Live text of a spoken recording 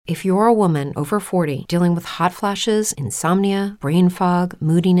If you're a woman over 40 dealing with hot flashes, insomnia, brain fog,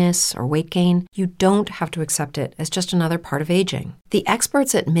 moodiness, or weight gain, you don't have to accept it as just another part of aging. The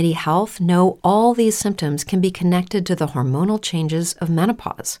experts at MIDI Health know all these symptoms can be connected to the hormonal changes of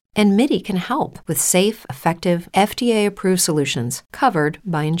menopause. And MIDI can help with safe, effective, FDA-approved solutions covered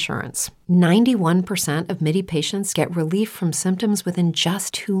by insurance. 91% of MIDI patients get relief from symptoms within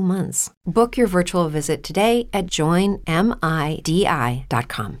just 2 months. Book your virtual visit today at joinmidi.com.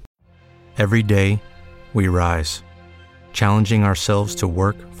 Every day, we rise, challenging ourselves to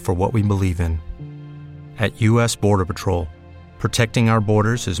work for what we believe in. At U.S. Border Patrol, protecting our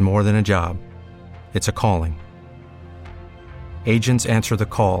borders is more than a job. It's a calling. Agents answer the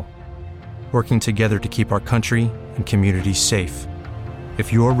call, working together to keep our country and communities safe.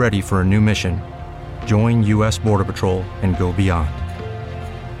 If you're ready for a new mission, join U.S. Border Patrol and go beyond.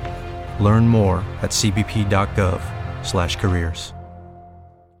 Learn more at cbp.gov/careers.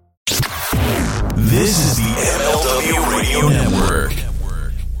 This is the MLW Radio Network.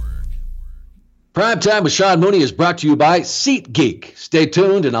 Primetime with Sean Mooney is brought to you by SeatGeek. Stay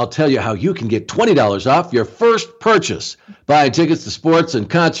tuned and I'll tell you how you can get $20 off your first purchase. Buying tickets to sports and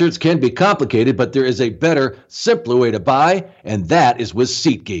concerts can be complicated, but there is a better, simpler way to buy, and that is with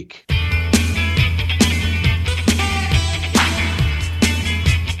SeatGeek.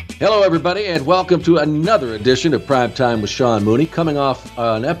 Hello, everybody, and welcome to another edition of Primetime with Sean Mooney, coming off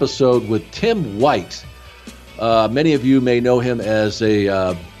an episode with Tim White. Many of you may know him as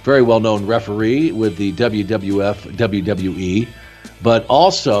a very well-known referee with the WWF, WWE, but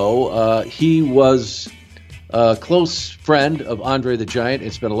also he was a close friend of Andre the Giant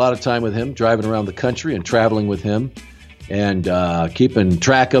and spent a lot of time with him, driving around the country and traveling with him and keeping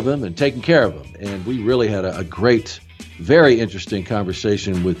track of him and taking care of him. And we really had a great, very interesting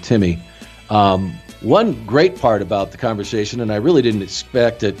conversation with Timmy. One great part about the conversation, and I really didn't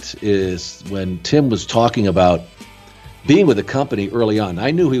expect it, is when Tim was talking about being with the company early on.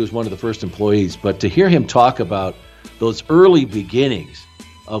 I knew he was one of the first employees, but to hear him talk about those early beginnings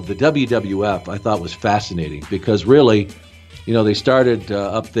of the WWF, I thought was fascinating because really, you know, they started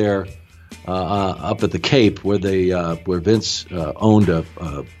up there, up at the Cape where Vince owned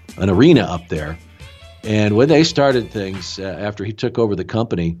an arena up there. And when they started things after he took over the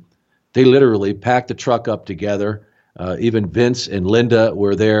company, they literally packed the truck up together. Even Vince and Linda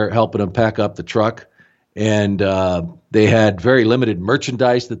were there helping them pack up the truck. And they had very limited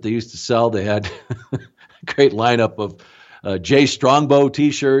merchandise that they used to sell. They had a great lineup of Jay Strongbow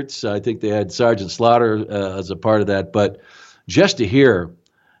T-shirts. I think they had Sergeant Slaughter as a part of that. But just to hear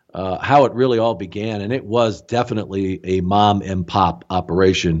how it really all began, and it was definitely a mom and pop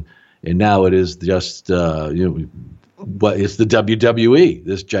operation. And now it is just, it's the WWE,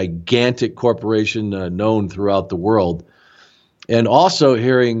 this gigantic corporation known throughout the world. And also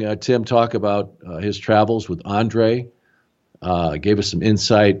hearing Tim talk about his travels with Andre gave us some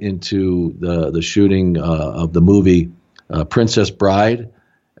insight into the shooting of the movie Princess Bride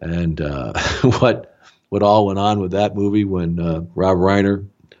and what all went on with that movie when Rob Reiner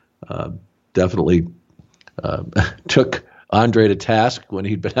definitely took Andre to task when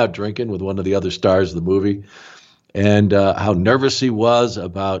he'd been out drinking with one of the other stars of the movie, and how nervous he was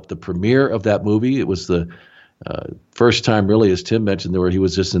about the premiere of that movie. It was the first time, really, as Tim mentioned, where he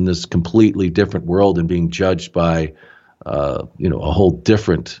was just in this completely different world and being judged by, a whole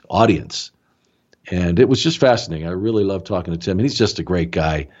different audience. And it was just fascinating. I really love talking to Tim, and he's just a great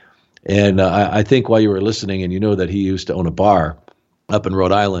guy. And I think while you were listening, and you know that he used to own a bar up in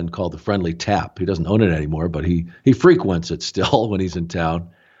Rhode Island called the Friendly Tap. He doesn't own it anymore, but he frequents it still when he's in town.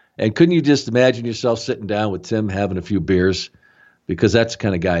 And couldn't you just imagine yourself sitting down with Tim having a few beers? Because that's the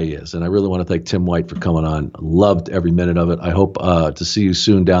kind of guy he is. And I really want to thank Tim White for coming on. Loved every minute of it. I hope to see you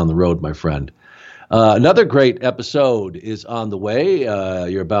soon down the road, my friend. Another great episode is on the way.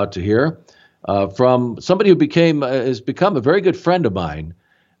 You're about to hear from somebody who has become a very good friend of mine.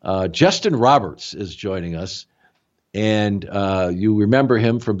 Justin Roberts is joining us. And you remember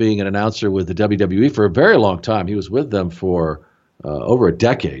him from being an announcer with the WWE for a very long time. He was with them for over a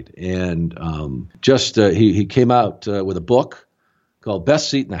decade. And he came out with a book called Best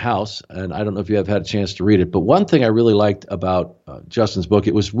Seat in the House. And I don't know if you have had a chance to read it. But one thing I really liked about Justin's book,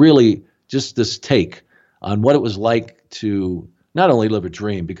 it was really just this take on what it was like to not only live a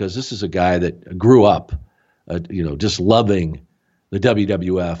dream, because this is a guy that grew up, just loving the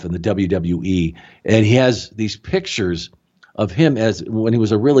WWF and the WWE. And he has these pictures of him as when he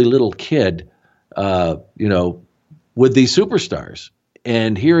was a really little kid, with these superstars.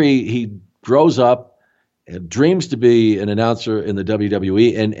 And here he grows up and dreams to be an announcer in the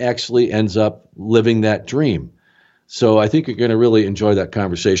WWE and actually ends up living that dream. So I think you're going to really enjoy that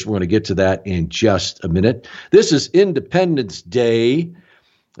conversation. We're going to get to that in just a minute. This is Independence Day,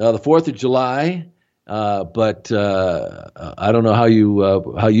 the 4th of July, but I don't know how you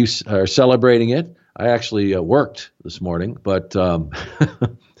are celebrating it. I actually worked this morning, but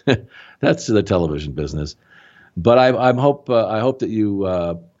that's the television business. But I hope that you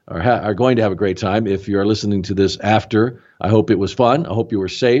are going to have a great time. If you're listening to this after, I hope it was fun. I hope you were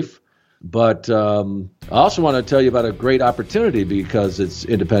safe. But I also want to tell you about a great opportunity because it's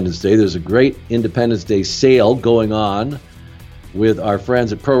Independence Day. There's a great Independence Day sale going on with our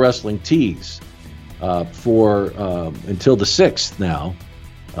friends at Pro Wrestling Tees for until the 6th now,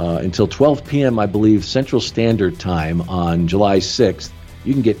 until 12 p.m., I believe, Central Standard Time on July 6th.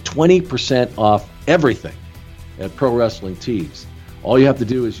 You can get 20% off everything at Pro Wrestling Tees. All you have to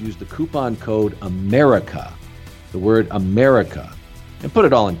do is use the coupon code AMERICA, the word America, and put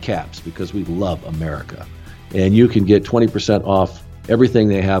it all in caps because we love America. And you can get 20% off everything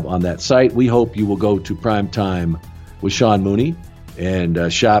they have on that site. We hope you will go to Primetime with Sean Mooney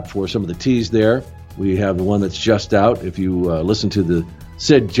and shop for some of the tees there. We have the one that's just out. If you listen to the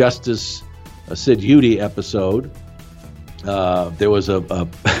Sid Udy episode, there was a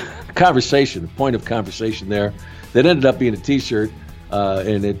conversation, a point of conversation there that ended up being a T-shirt,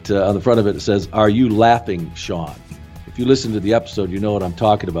 and it on the front of it says, "Are you laughing, Sean?" If you listen to the episode, you know what I'm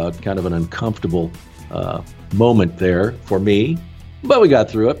talking about. Kind of an uncomfortable moment there for me, but we got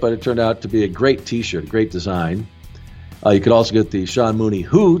through it. But it turned out to be a great T-shirt, great design. You could also get the Sean Mooney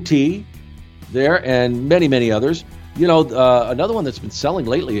Who tee there, and many, many others. You know, another one that's been selling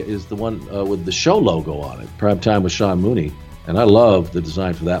lately is the one with the show logo on it, Primetime with Sean Mooney, and I love the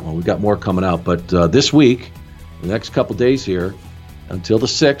design for that one. We've got more coming out, but this week, the next couple days here, until the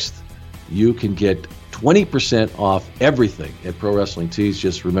 6th, you can get 20% off everything at Pro Wrestling Tees.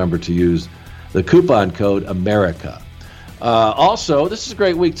 Just remember to use the coupon code AMERICA. Also, this is a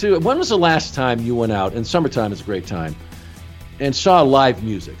great week, too. When was the last time you went out, and summertime is a great time, and saw live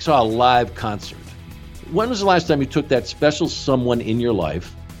music, saw a live concert? When was the last time you took that special someone in your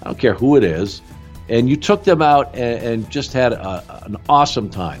life, I don't care who it is, and you took them out and just had an awesome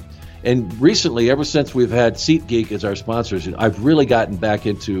time? And recently, ever since we've had SeatGeek as our sponsors, I've really gotten back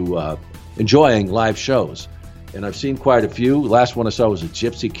into enjoying live shows. And I've seen quite a few. Last one I saw was at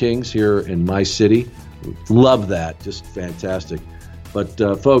Gypsy Kings here in my city. Love that. Just fantastic. But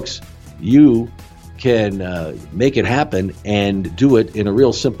folks, you can make it happen and do it in a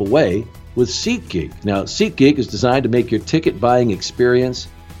real simple way with SeatGeek. Now, SeatGeek is designed to make your ticket buying experience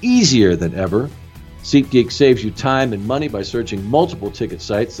easier than ever. SeatGeek saves you time and money by searching multiple ticket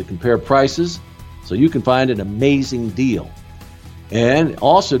sites to compare prices so you can find an amazing deal. And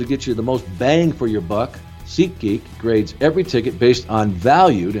also to get you the most bang for your buck, SeatGeek grades every ticket based on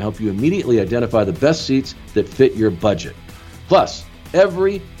value to help you immediately identify the best seats that fit your budget. Plus,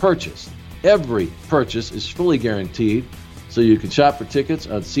 every purchase is fully guaranteed, so you can shop for tickets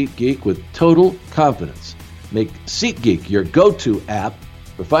on SeatGeek with total confidence. Make SeatGeek your go-to app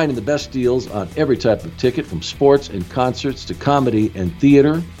for finding the best deals on every type of ticket, from sports and concerts to comedy and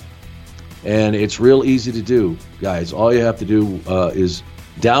theater. And it's real easy to do, guys. All you have to do is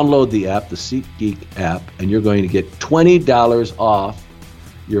download the app, the SeatGeek app, and you're going to get $20 off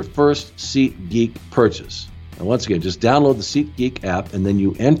your first SeatGeek purchase. And once again, just download the SeatGeek app, and then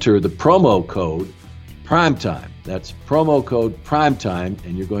you enter the promo code PRIMETIME. That's promo code PRIMETIME,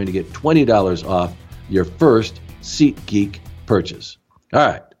 and you're going to get $20 off your first SeatGeek purchase. All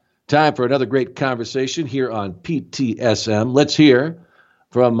right, time for another great conversation here on PTSM. Let's hear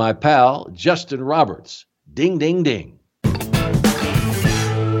from my pal, Justin Roberts. Ding, ding, ding.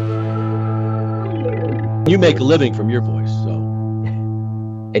 You make a living from your voice, so.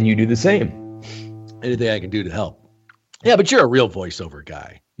 And you do the same. Anything I can do to help. Yeah, but you're a real voiceover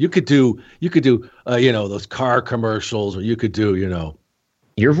guy. You could do, those car commercials, or you could do,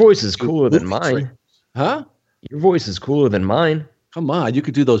 Your voice is cooler than mine. Huh? Your voice is cooler than mine. Come on, you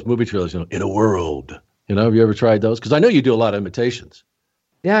could do those movie trailers, in a world. Have you ever tried those? Because I know you do a lot of imitations.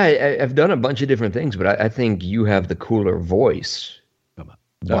 Yeah, I've done a bunch of different things, but I think you have the cooler voice. Come on.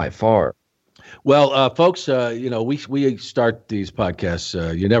 By far. Well, folks, we start these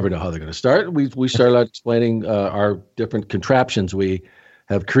podcasts. You never know how they're going to start. We start out explaining our different contraptions we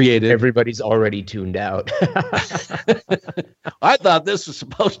have created. Everybody's already tuned out. I thought this was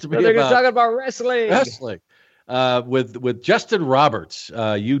supposed to be they're going to talk about wrestling. With Justin Roberts.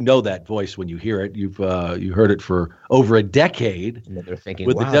 You know that voice when you hear it. You heard it for over a decade. And they're thinking,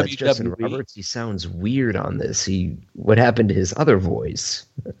 with wow, the that's Justin Roberts. He sounds weird on this. What happened to his other voice?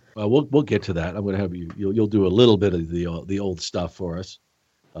 We'll get to that. I'm going to have you'll do a little bit of the old stuff for us.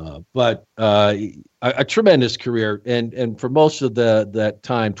 But a tremendous career, and for most of that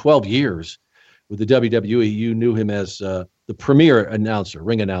time, 12 years with the WWE, you knew him as the premier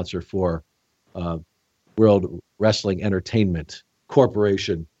ring announcer for World Wrestling Entertainment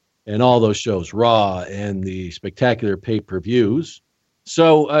Corporation and all those shows, Raw and the spectacular pay-per-views.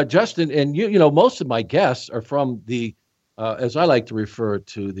 So, Justin, and you know, most of my guests are from the, as I like to refer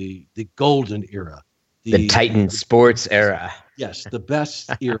to, the golden era. The Titan Sports era. Yes, the best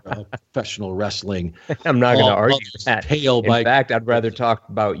era of professional wrestling. I'm not going to argue that. In fact, I'd rather talk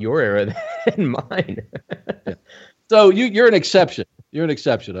about your era than mine. Yeah. So you're an exception. You're an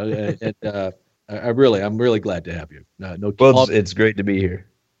exception, and I'm really glad to have you. Well, it's great to be here.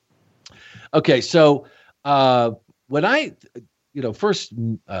 Okay, so when I first,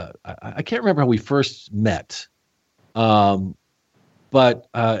 I can't remember how we first met, but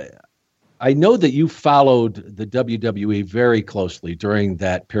I know that you followed the WWE very closely during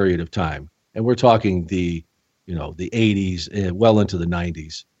that period of time, and we're talking the 80s and well into the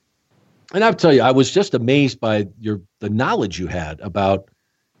 90s. And I'll tell you, I was just amazed by the knowledge you had about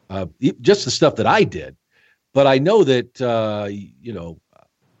just the stuff that I did. But I know that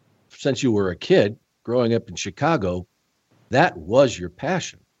since you were a kid growing up in Chicago, that was your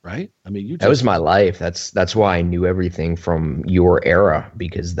passion, right? I mean, that was my life. That's why I knew everything from your era,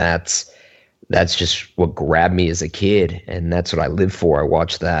 because that's just what grabbed me as a kid, and that's what I lived for. I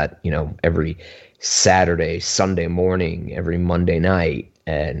watched that, every Saturday, Sunday morning, every Monday night,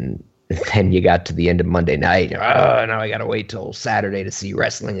 and then you got to the end of Monday night. Now I got to wait till Saturday to see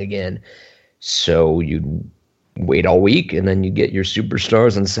wrestling again. So you'd wait all week, and then you get your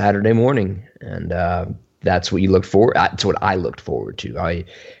superstars on Saturday morning, and that's what you look for. That's what I looked forward to. I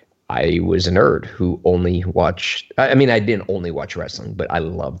was a nerd who only watched. I mean, I didn't only watch wrestling, but I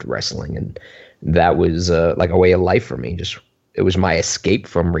loved wrestling, and that was like a way of life for me. It was my escape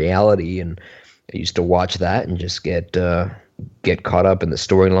from reality, and I used to watch that and just get caught up in the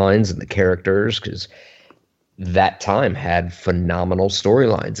storylines and the characters, because that time had phenomenal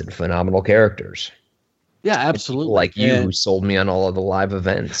storylines and phenomenal characters. Yeah, absolutely. Like you, who sold me on all of the live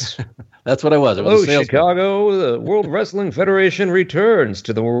events. That's what I was. Chicago, the World Wrestling Federation returns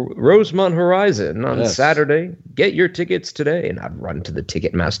to the Rosemont Horizon on Saturday. Get your tickets today. And I'd run to the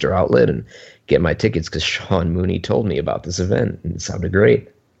Ticketmaster outlet and get my tickets because Sean Mooney told me about this event, and it sounded great.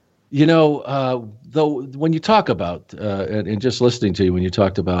 Though, when you talk about, and just listening to you, when you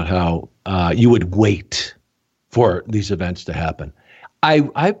talked about how you would wait for these events to happen, I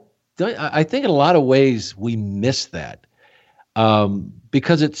think in a lot of ways we miss that.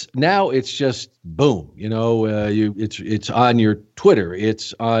 Because it's just boom, it's on your Twitter,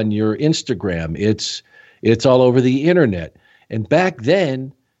 it's on your Instagram, it's all over the internet. And back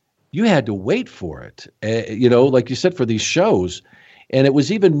then you had to wait for it, like you said, for these shows. And it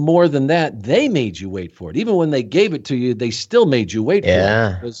was even more than that. They made you wait for it. Even when they gave it to you, they still made you wait for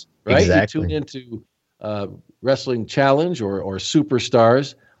it. Because, right? Exactly. You tune into Wrestling Challenge or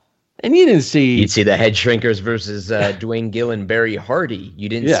Superstars, and you'd see the Head Shrinkers versus Dwayne Gill and Barry Hardy. You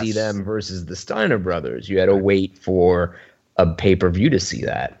didn't see them versus the Steiner brothers. You had to wait for a pay-per-view to see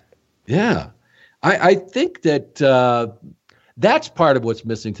that. Yeah. I think that that's part of what's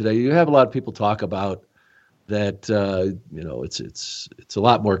missing today. You have a lot of people talk about that, it's a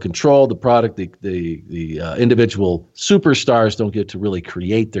lot more controlled. The product, the individual superstars don't get to really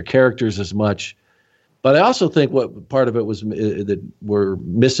create their characters as much. But I also think what part of it was that we're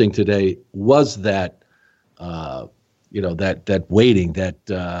missing today was that, that waiting,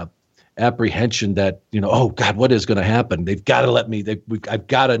 that apprehension, that oh God, what is going to happen? They've got to let me. I've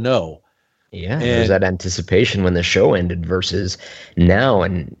got to know. Yeah, there's that anticipation when the show ended versus now,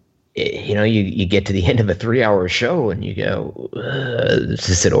 and you get to the end of a 3-hour show and you go,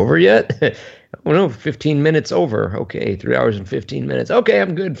 is it over yet? Oh no, 15 minutes over. Okay, 3 hours and 15 minutes. Okay,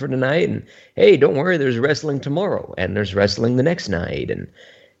 I'm good for tonight. And hey, don't worry, there's wrestling tomorrow, and there's wrestling the next night, and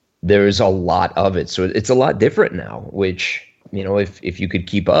there's a lot of it. So it's a lot different now, which, if you could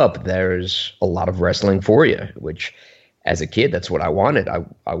keep up, there's a lot of wrestling for you, which as a kid, that's what I wanted.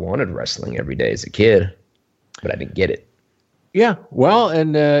 I wanted wrestling every day as a kid, but I didn't get it. Yeah, well,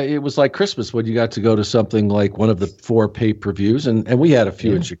 and it was like Christmas when you got to go to something like one of the 4 pay-per-views, and we had a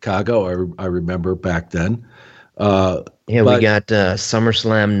few in Chicago. I remember back then. We got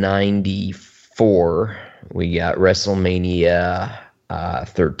SummerSlam '94. We got WrestleMania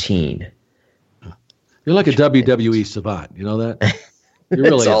 13. You're like a WWE savant. You know that? You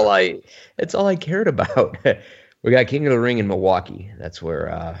really That's all I cared about. We got King of the Ring in Milwaukee. That's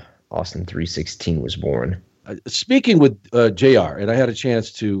where Austin 316 was born. Speaking with JR, and I had a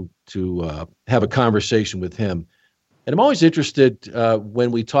chance to have a conversation with him. And I'm always interested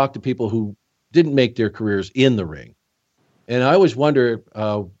when we talk to people who didn't make their careers in the ring. And I always wonder,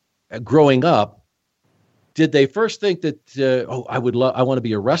 growing up, did they first think that, I want to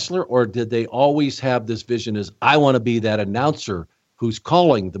be a wrestler, or did they always have this vision as, I want to be that announcer who's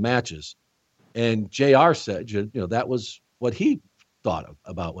calling the matches? And JR said, that was what he thought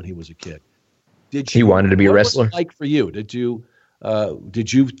about when he was a kid. He wanted to be a wrestler? What was it like for you? Did you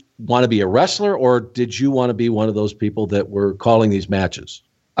want to be a wrestler, or did you want to be one of those people that were calling these matches?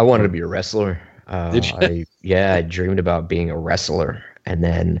 I wanted to be a wrestler. Did you? I dreamed about being a wrestler. And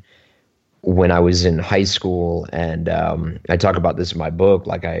then when I was in high school, and I talk about this in my book,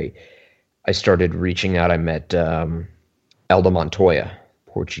 like I started reaching out. I met Elda Montoya,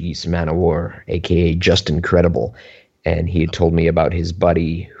 Portuguese man of war, aka Justin Credible, and he had told me about his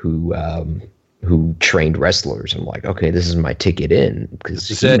buddy who trained wrestlers. I'm like, okay, this is my ticket in, because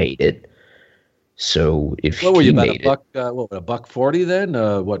he made it. So if what were you, about $140 then?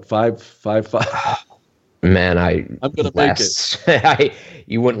 What, 5'5"? Man, I'm gonna make it.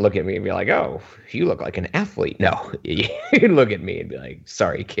 You wouldn't look at me and be like, "Oh, you look like an athlete." No, you'd look at me and be like,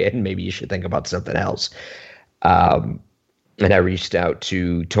 "Sorry, kid. Maybe you should think about something else." And I reached out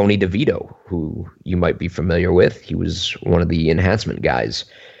to Tony DeVito, who you might be familiar with. He was one of the enhancement guys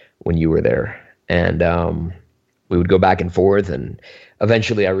when you were there, and we would go back and forth. And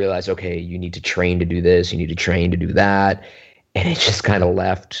eventually, I realized, okay, you need to train to do this. You need to train to do that, and it just kind of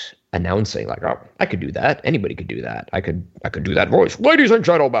left announcing, like, oh, I could do that. Anybody could do that. I could do that voice, ladies and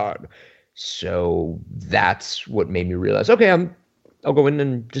gentlemen. So that's what made me realize, okay, I'll go in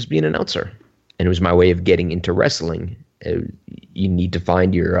and just be an announcer. And it was my way of getting into wrestling. You need to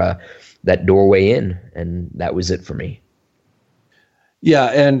find your that doorway in, and that was it for me. Yeah,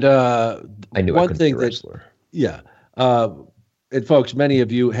 and I knew I couldn't be a wrestler. And folks, many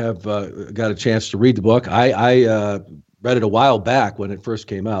of you have got a chance to read the book. I read it a while back when it first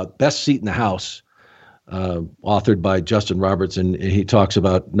came out. Best Seat in the House, authored by Justin Roberts, and he talks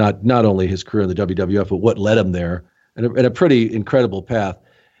about not only his career in the WWF, but what led him there, and a pretty incredible path.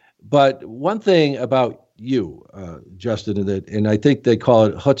 But one thing about you, Justin, and I think they call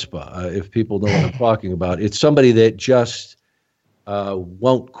it chutzpah, if people know what I'm talking about. It's somebody that just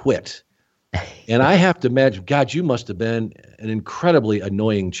won't quit. And I have to imagine, God, you must have been an incredibly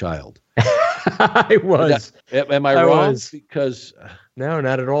annoying child. I was. Am I wrong? Because no,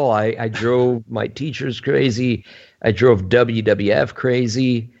 not at all. I drove my teachers crazy. I drove WWF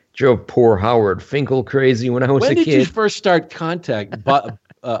crazy. Drove poor Howard Finkel crazy when I was a kid. When did you first start contact? But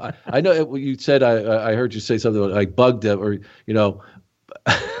I know you said I heard you say something like bugged them, or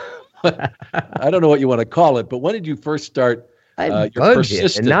I don't know what you want to call it. But when did you first start your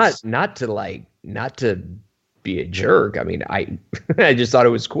persistence? And not to be a jerk. I mean, I just thought it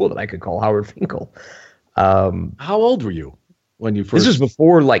was cool that I could call Howard Finkel. How old were you when you first? This was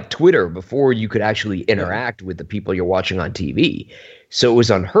before like Twitter, before you could actually interact with the people you're watching on TV. So it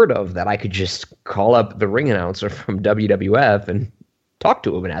was unheard of that I could just call up the ring announcer from WWF and talk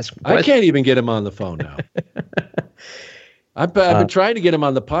to him and ask him questions. I can't even get him on the phone now. I've been trying to get him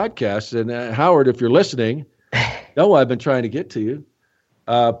on the podcast, and Howard, if you're listening, no, I've been trying to get to you.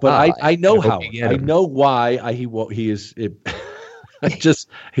 But I know how. I know why he is.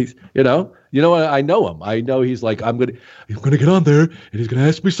 He's what, I know him. I know he's like, I'm gonna get on there and he's gonna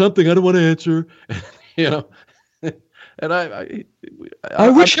ask me something I don't want to answer. And I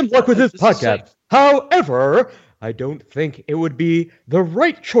wish him luck with his podcast. However, I don't think it would be the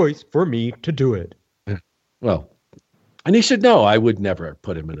right choice for me to do it. Well, and he said, no, I would never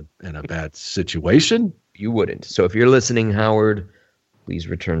put him in a bad situation. You wouldn't. So if you're listening, Howard, please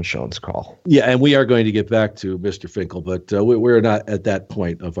return Sean's call. Yeah, and we are going to get back to Mr. Finkel, but we're not at that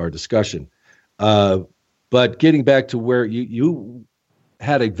point of our discussion. But getting back to where you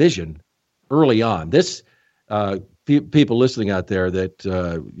had a vision early on, this people listening out there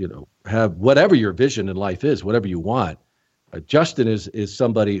that have whatever your vision in life is, whatever you want. Justin is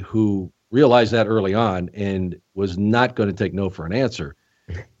somebody who realized that early on and was not going to take no for an answer.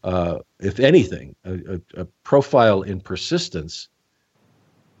 If anything, a profile in persistence.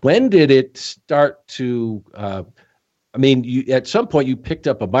 When did it start to? At some point you picked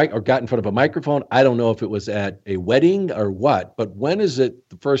up a mic or got in front of a microphone. I don't know if it was at a wedding or what, but when is it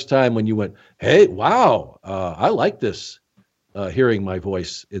the first time when you went, "Hey, wow, I like this," hearing my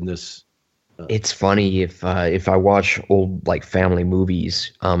voice in this? It's funny if I watch old like family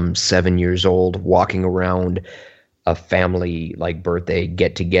movies. 7 years old, walking around a family like birthday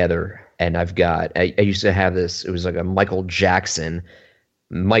get together, and I used to have this. It was like a Michael Jackson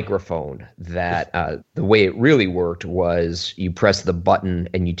microphone that the way it really worked was you press the button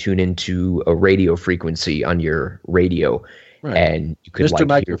and you tune into a radio frequency on your radio, Right. and you could Mr.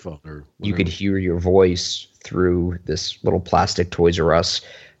 Microphone, or you could hear your voice through this little plastic Toys R Us,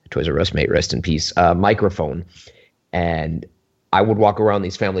 may it rest in peace, microphone. And I would walk around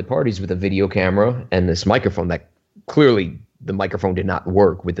these family parties with a video camera and this microphone that clearly the microphone did not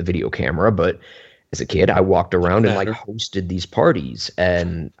work with the video camera, but as a kid, I walked around and like hosted these parties,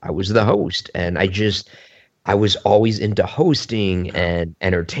 and I was the host. And I was always into hosting and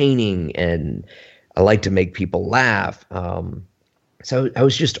entertaining, and I like to make people laugh. So I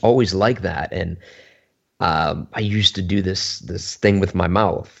was just always like that. And I used to do this thing with my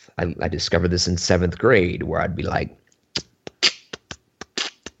mouth. I discovered this in 7th grade, where I'd be like,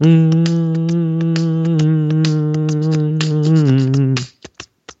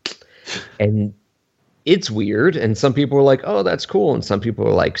 and it's weird, and some people were like, "Oh, that's cool," and some people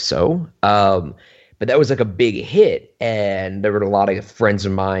were like, "So." But that was like a big hit, and there were a lot of friends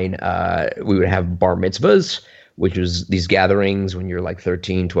of mine. We would have bar mitzvahs, which was these gatherings when you're like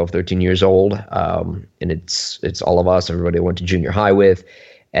 13 years old, and it's all of us, everybody I went to junior high with,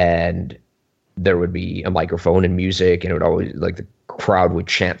 and there would be a microphone and music, and it would always, like, the crowd would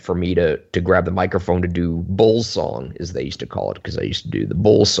chant for me to grab the microphone to do bull song, as they used to call it, because I used to do the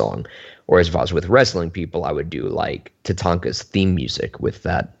bull song. Whereas if I was with wrestling people, I would do like Tatanka's theme music with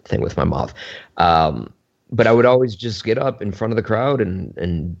that thing with my mouth. But I would always just get up in front of the crowd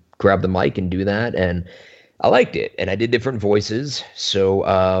and grab the mic and do that. And I liked it. And I did different voices.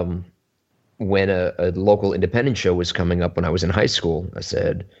 So when a local independent show was coming up when I was in high school, I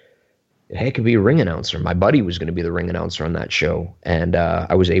said, hey, I could be a ring announcer. My buddy was going to be the ring announcer on that show. And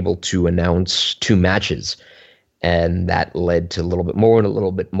I was able to announce 2 matches. And that led to a little bit more and a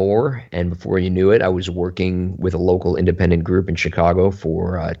little bit more. And before you knew it, I was working with a local independent group in Chicago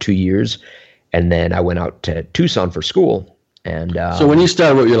for 2 years. And then I went out to Tucson for school. And so when you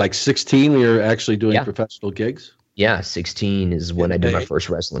started, what, you're like 16 when you're actually doing professional gigs? Yeah, 16 is when I did my first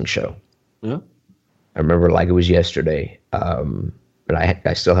wrestling show. Yeah. I remember like it was yesterday. But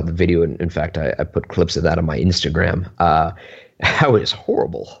I still have the video. In fact, I put clips of that on my Instagram. I was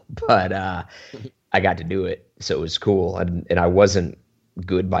horrible, but I got to do it. So it was cool. And I wasn't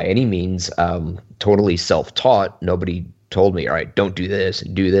good by any means, totally self-taught. Nobody told me, all right, don't do this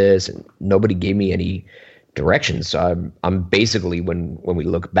and do this. And nobody gave me any directions. So I'm basically, when we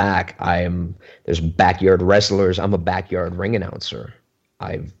look back, there's backyard wrestlers. I'm a backyard ring announcer.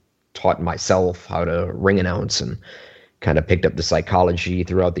 I've taught myself how to ring announce and kind of picked up the psychology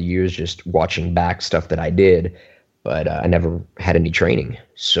throughout the years, just watching back stuff that I did. But I never had any training.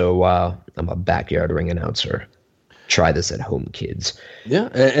 So I'm a backyard ring announcer. Try this at home, kids. Yeah,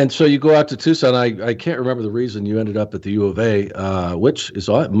 and so you go out to Tucson. I can't remember the reason you ended up at the U of A, which is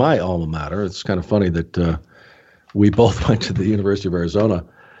my alma mater. It's kind of funny that we both went to the University of Arizona.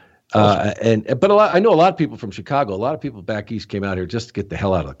 But I know a lot of people from Chicago. A lot of people back east came out here just to get the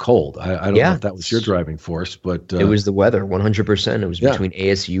hell out of the cold. I don't know if that was your driving force, but it was the weather, 100%. It was between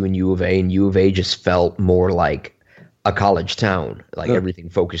ASU and U of A, and U of A just felt more like a college town, like everything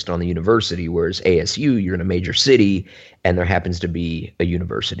focused on the university, whereas ASU, you're in a major city, and there happens to be a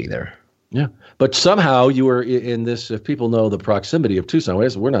university there. Yeah, but somehow you were in this. If people know the proximity of Tucson,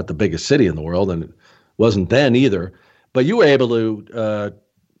 we're not the biggest city in the world, and it wasn't then either. But you were able to,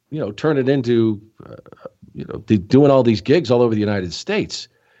 turn it into, doing all these gigs all over the United States.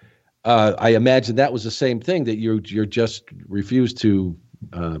 I imagine that was the same thing, that you're just refused to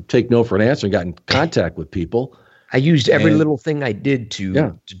take no for an answer and got in contact with people. I used every little thing I did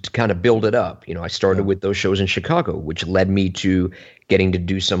to kind of build it up. I started with those shows in Chicago, which led me to getting to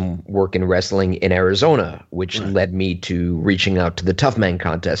do some work in wrestling in Arizona, which led me to reaching out to the Tough Man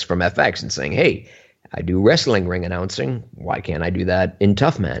contest from FX and saying, hey, I do wrestling ring announcing. Why can't I do that in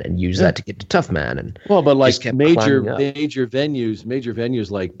Tough Man and use that to get to Tough Man? And but like major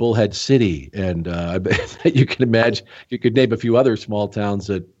venues like Bullhead City, and I bet you can imagine, you could name a few other small towns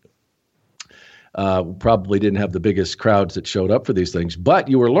that probably didn't have the biggest crowds that showed up for these things, but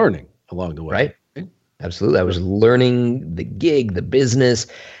you were learning along the way. Right. Absolutely. I was learning the gig, the business.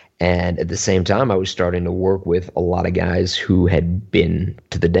 And at the same time, I was starting to work with a lot of guys who had been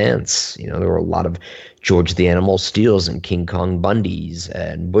to the dance. There were a lot of George the Animal Steels and King Kong Bundys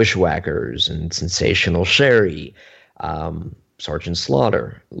and Bushwhackers and Sensational Sherry, Sergeant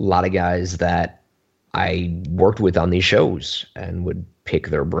Slaughter, a lot of guys that I worked with on these shows and would pick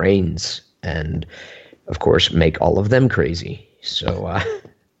their brains and, of course, make all of them crazy. So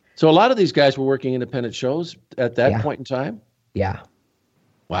a lot of these guys were working independent shows at that point in time? Yeah.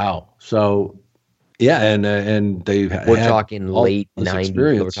 Wow. So Yeah, and we're talking late 90s.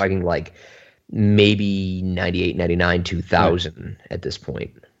 Experience. We're talking like maybe 98, 99, 2000 at this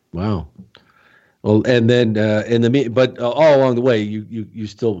point. Wow. Well, and then all along the way, you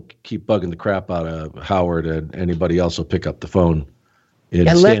still keep bugging the crap out of Howard, and anybody else will pick up the phone.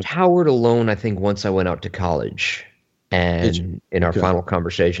 I left Howard alone, I think, once I went out to college. And in our final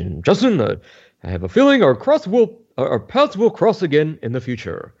conversation, Justin, I have a feeling our paths will cross again in the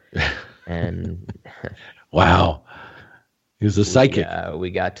future. And wow, he was a psychic. We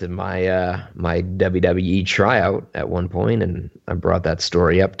got to my my WWE tryout at one point, and I brought that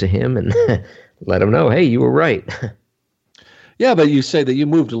story up to him and let him know, hey, you were right. Yeah, but you say that you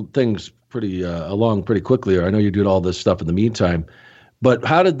moved things along pretty quickly, or I know you did all this stuff in the meantime. But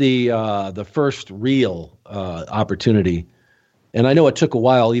how did the first real opportunity, and I know it took a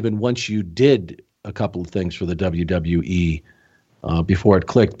while even once you did a couple of things for the WWE before it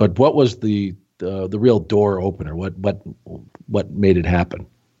clicked, but what was the real door opener? What made it happen?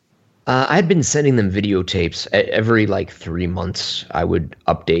 I'd been sending them videotapes every 3 months. I would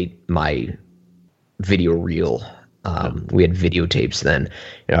update my video reel. We had videotapes then.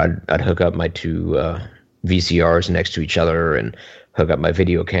 I'd hook up my two VCRs next to each other and hook up my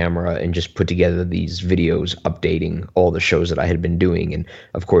video camera and just put together these videos updating all the shows that I had been doing, and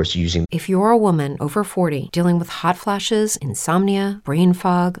of course using. If you're a woman over 40 dealing with hot flashes, insomnia, brain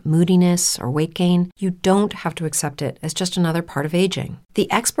fog, moodiness, or weight gain, you don't have to accept it as just another part of aging.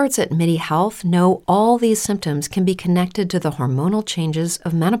 The experts at MIDI Health know all these symptoms can be connected to the hormonal changes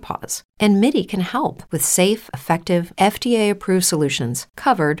of menopause. And MIDI can help with safe, effective, FDA-approved solutions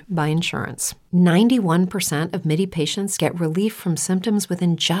covered by insurance. 91% of MIDI patients get relief from symptoms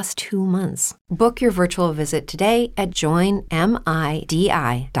within just 2 months. Book your virtual visit today at joinmidi.com.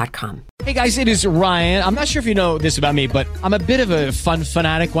 Hey guys, it is Ryan. I'm not sure if you know this about me, but I'm a bit of a fun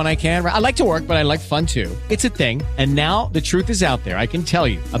fanatic when I can. I like to work, but I like fun too. It's a thing. And now the truth is out there. I can tell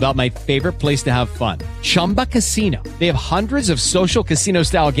you about my favorite place to have fun. Chumba Casino. They have hundreds of social casino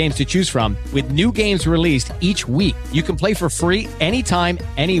style games to choose from with new games released each week. You can play for free anytime,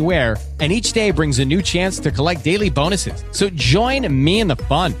 anywhere. And each day brings a new chance to collect daily bonuses. So join me in the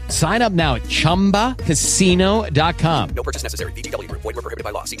fun. Sign up now at ChumbaCasino.com. No purchase necessary. VGW Group. Void where prohibited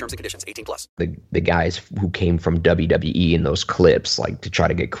by law. See terms and conditions. 18+. The guys who came from WWE in those clips, to try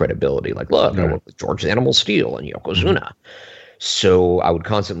to get credibility. Look, I work with George Animal Steel and Yokozuna. So I would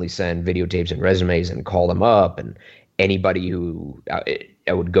constantly send videotapes and resumes and call them up, and anybody who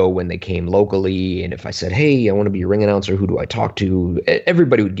I would go when they came locally, and if I said, hey, I want to be a ring announcer, who do I talk to?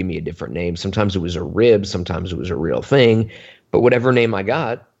 Everybody would give me a different name. Sometimes it was a rib, sometimes it was a real thing, but whatever name I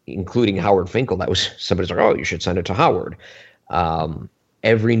got, including Howard Finkel, that was somebody's like, oh, you should send it to Howard.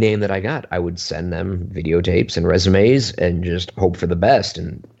 Every name that I got, I would send them videotapes and resumes and just hope for the best.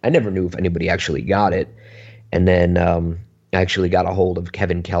 And I never knew if anybody actually got it. And then I actually got a hold of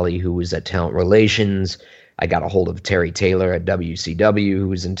Kevin Kelly, who was at Talent Relations. I got a hold of Terry Taylor at WCW, who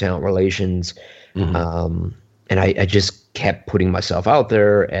was in Talent Relations. And I just kept putting myself out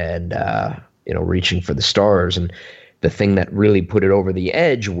there and, reaching for the stars. And the thing that really put it over the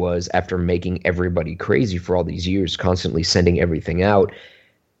edge was, after making everybody crazy for all these years, constantly sending everything out,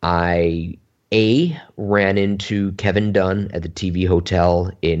 I ran into Kevin Dunn at the TV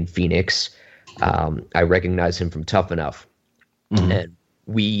Hotel in Phoenix. I recognized him from Tough Enough. And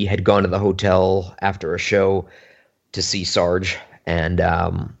we had gone to the hotel after a show to see Sarge, and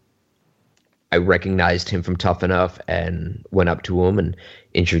I recognized him from Tough Enough and went up to him and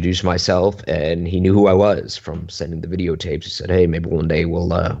introduced myself, and he knew who I was from sending the videotapes. He said, hey, maybe one day we'll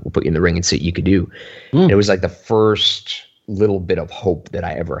put you in the ring and see what you could do. And it was like the first little bit of hope that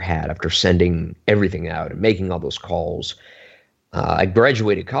I ever had after sending everything out and making all those calls. I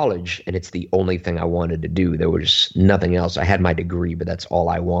graduated college, and it's the only thing I wanted to do. There was nothing else. I had my degree, but that's all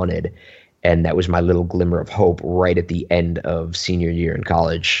I wanted. And that was my little glimmer of hope right at the end of senior year in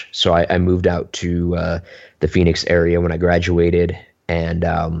college. So I moved out to the Phoenix area when I graduated. And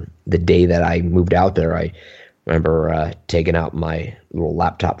the day that I moved out there, I remember taking out my little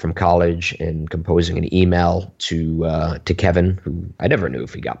laptop from college and composing an email to Kevin, who I never knew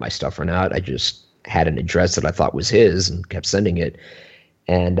if he got my stuff or not. I just had an address that I thought was his and kept sending it.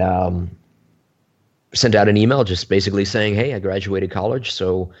 And sent out an email just basically saying, hey, I graduated college,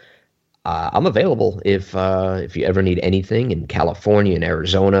 so I'm available if you ever need anything in California, in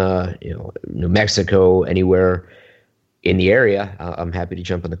Arizona, New Mexico, anywhere in the area. I'm happy to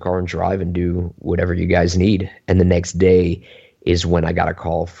jump in the car and drive and do whatever you guys need. And the next day is when I got a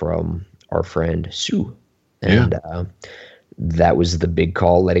call from our friend Sue. And that was the big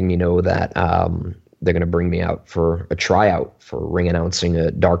call, letting me know that they're gonna bring me out for a tryout for ring announcing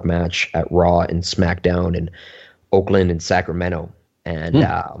a dark match at Raw and SmackDown in Oakland and Sacramento. And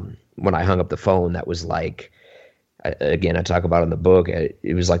when I hung up the phone, that was like, again, I talk about it in the book.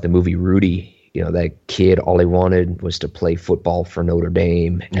 It was like the movie Rudy. You know, that kid, all he wanted was to play football for Notre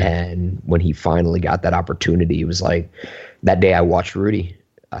Dame. Yeah. And when he finally got that opportunity, it was like that day I watched Rudy.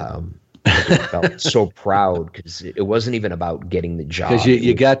 I felt so proud because it wasn't even about getting the job. Because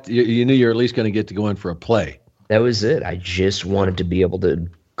you knew you were at least going to get to go in for a play. That was it. I just wanted to be able to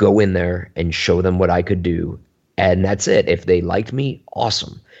go in there and show them what I could do. And that's it. If they liked me,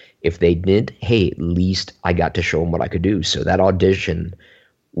 awesome. If they didn't, hey, at least I got to show them what I could do. So that audition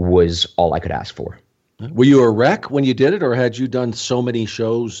was all I could ask for. Were you a wreck when you did it, or had you done so many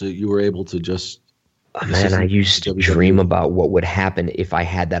shows that you were able to just... Man, I used to dream about what would happen if I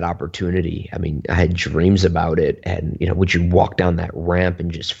had that opportunity. I mean, I had dreams about it. And, you know, would you walk down that ramp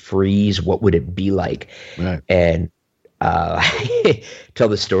and just freeze? What would it be like? Right. And tell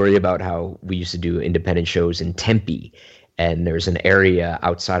the story about how we used to do independent shows in Tempe. And there's an area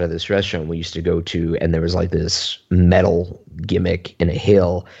outside of this restaurant we used to go to, and there was like this metal gimmick in a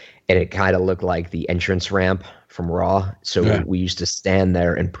hill, and it kind of looked like the entrance ramp from Raw. So we used to stand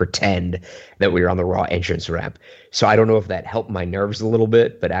there and pretend that we were on the Raw entrance ramp. So I don't know if that helped my nerves a little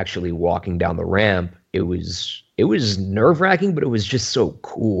bit, but actually walking down the ramp, it was nerve-wracking, but it was just so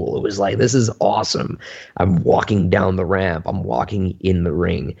cool. It was like, this is awesome. I'm walking down the ramp. I'm walking in the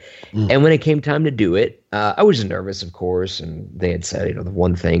ring. And when it came time to do it, I was nervous, of course. And they had said, you know, the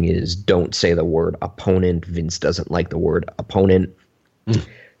one thing is don't say the word opponent. Vince doesn't like the word opponent.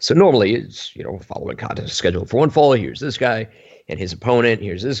 So normally it's, you know, following contest scheduled for one fall. Here's this guy and his opponent.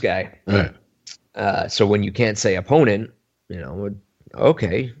 Here's this guy. Right. So when you can't say opponent, you know,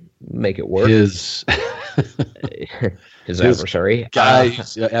 okay, make it work. His adversary.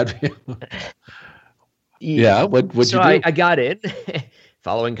 Guys. Yeah. What'd you do? I got in.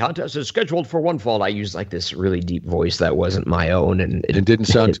 Following contest is scheduled for one fall. I used like this really deep voice that wasn't my own. And it didn't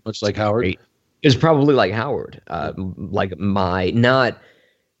sound too much like Howard? It was probably like Howard. Like my, not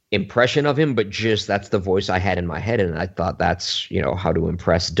impression of him, but just that's the voice I had in my head. And I thought that's, you know, how to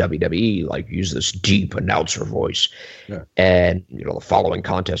impress WWE, like use this deep announcer voice. Yeah. And, you know, the following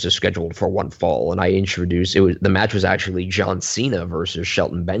contest is scheduled for one fall. And I introduced, the match was actually John Cena versus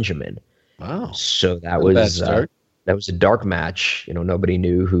Shelton Benjamin. Wow. So that was a dark match. You know, nobody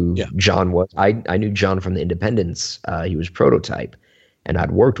knew who John was. I knew John from the Independents. He was Prototype, and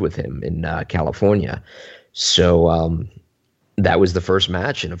I'd worked with him in California. So, that was the first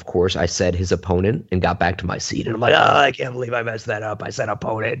match, and of course, I said his opponent and got back to my seat. And I'm like, oh, I can't believe I messed that up. I said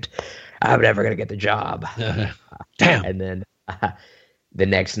opponent. I'm never gonna get the job. Damn. And then the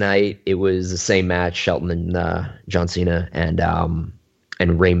next night, it was the same match: Shelton and John Cena and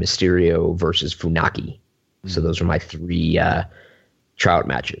Rey Mysterio versus Funaki. So those are my three tryout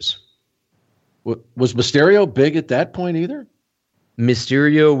matches. Was Mysterio big at that point either?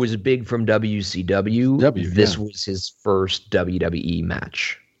 Mysterio was big from WCW. This was his first WWE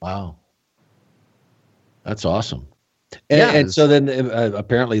match. Wow. That's awesome. And so then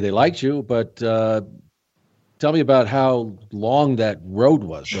apparently they liked you, but tell me about how long that road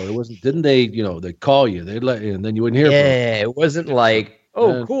was. So it wasn't, didn't they, you know, they call you, they'd let you, and then you wouldn't hear from them. Yeah, it wasn't like,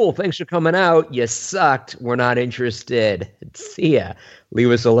 oh, cool, thanks for coming out. You sucked. We're not interested. See ya.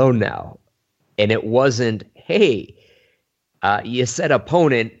 Leave us alone now. And it wasn't, hey, you said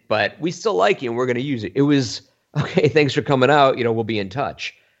opponent, but we still like you and we're going to use it. It was, okay, thanks for coming out. You know, we'll be in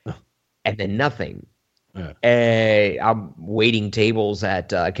touch. And then nothing. Yeah. Hey, I'm waiting tables at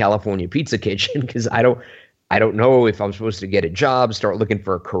California Pizza Kitchen because I don't know if I'm supposed to get a job, start looking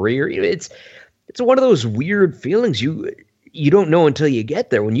for a career. You know, it's one of those weird feelings you don't know until you get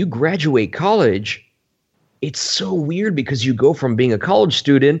there. When you graduate college, it's so weird because you go from being a college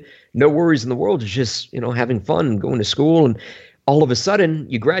student, no worries in the world, to just, you know, having fun and going to school, and all of a sudden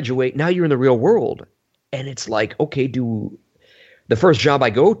you graduate, now you're in the real world. And it's like, okay, the first job I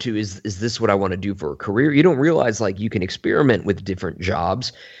go to, is this what I want to do for a career? You don't realize like you can experiment with different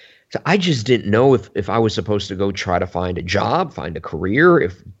jobs. So I just didn't know if I was supposed to go try to find a job, find a career,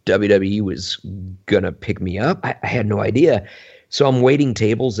 if WWE was going to pick me up. I had no idea. So I'm waiting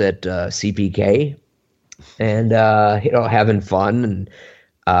tables at CPK and, you know, having fun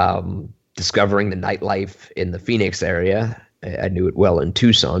and discovering the nightlife in the Phoenix area. I knew it well in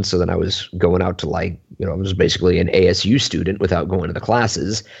Tucson. So then I was going out to, like, you know, I was basically an ASU student without going to the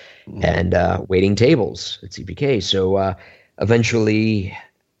classes and waiting tables at CPK. So eventually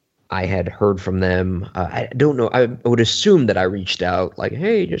I had heard from them. I don't know. I would assume that I reached out like,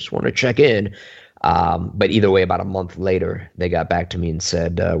 hey, just want to check in. But either way, about a month later, they got back to me and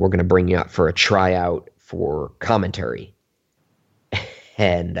said, we're going to bring you out for a tryout for commentary.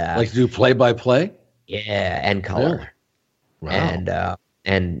 And like to do play-by-play? Yeah, and color. Wow.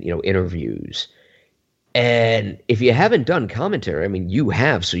 And interviews. And if you haven't done commentary, I mean, you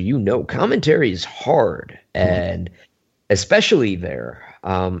have, so commentary is hard, and especially there.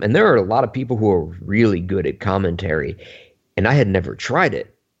 And there are a lot of people who are really good at commentary, and I had never tried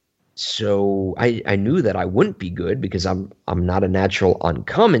it. So I knew that I wouldn't be good because I'm not a natural on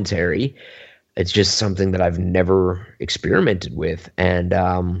commentary. It's just something that I've never experimented with. And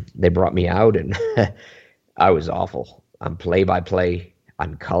they brought me out, and I was awful on play-by-play,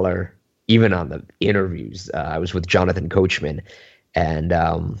 on color, even on the interviews. I was with Jonathan Coachman, and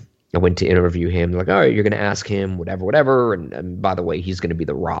I went to interview him. Like, all right, you're going to ask him whatever. And by the way, he's going to be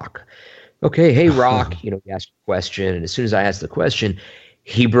The Rock. Okay, hey, Rock. He asked a question, and as soon as I asked the question,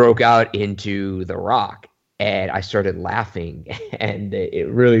 he broke out into The Rock. And I started laughing, and it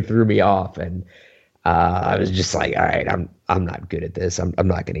really threw me off. And I was just like, all right, I'm not good at this. I'm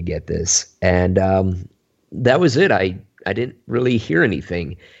not going to get this. And that was it. I didn't really hear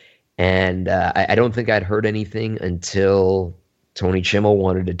anything. And I don't think I'd heard anything until Tony Chimmel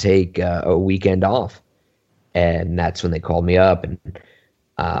wanted to take a weekend off. And that's when they called me up. And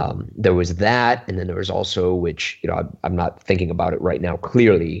there was that. And then there was also, which, I'm not thinking about it right now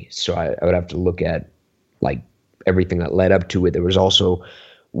clearly. So I would have to look at like everything that led up to it. There was also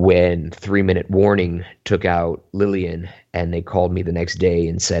when 3 Minute Warning took out Lillian, and they called me the next day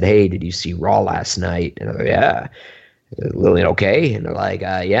and said, hey, did you see Raw last night? And I was like, yeah. Lillian, okay? And they're like,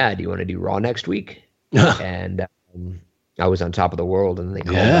 yeah, do you want to do Raw next week? And I was on top of the world, and they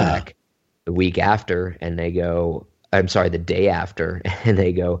called back the week after, and they go, I'm sorry, the day after, and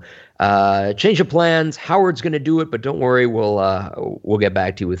they go, change of plans. Howard's going to do it, but don't worry, we'll get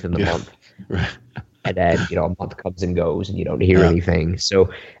back to you within the month. Right. And then, a month comes and goes, and you don't hear anything.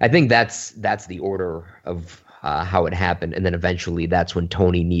 So I think that's the order of how it happened. And then eventually that's when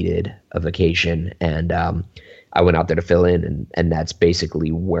Tony needed a vacation. And I went out there to fill in, and that's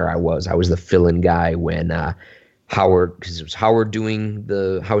basically where I was. I was the fill-in guy when Howard, because it was Howard doing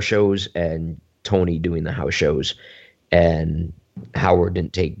the house shows and Tony doing the house shows. And Howard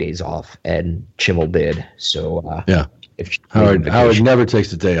didn't take days off, and Chimmel did. So Howard never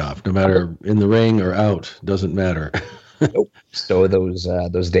takes a day off, no matter in the ring or out. Doesn't matter. Nope. So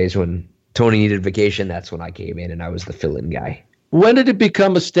those days when Tony needed vacation, that's when I came in, and I was the fill-in guy. When did it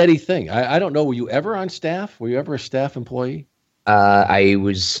become a steady thing? I don't know. Were you ever on staff? Were you ever a staff employee? I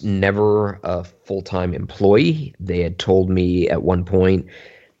was never a full-time employee. They had told me at one point,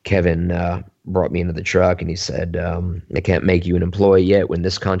 Kevin brought me into the truck, and he said, I can't make you an employee yet. When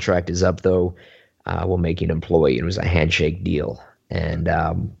this contract is up, though, we'll make you an employee. It was a handshake deal. And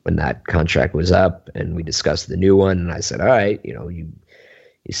when that contract was up and we discussed the new one, and I said, all right, you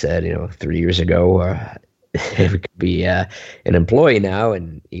said, 3 years ago, we could be an employee now.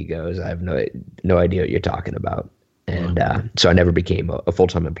 And he goes, I have no idea what you're talking about. And so I never became a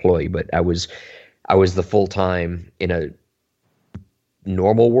full-time employee, but I was the full-time in a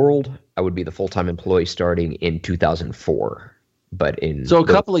normal world. I would be the full-time employee starting in 2004. But a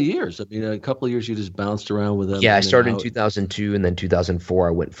couple of years. I mean, a couple of years you just bounced around with them. Yeah, I started in 2002, and then 2004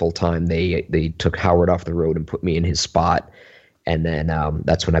 I went full time. They took Howard off the road and put me in his spot, and then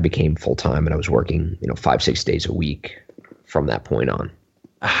that's when I became full time, and I was working 5-6 days a week from that point on.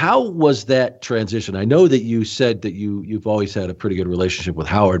 How was that transition? I know that you said that you've always had a pretty good relationship with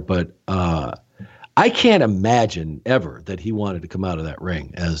Howard, but I can't imagine ever that he wanted to come out of that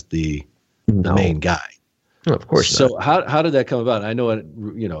ring as the main guy. No, of course. So how did that come about? I know,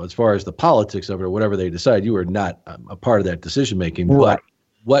 as far as the politics of it or whatever they decide, you were not a part of that decision making. Right.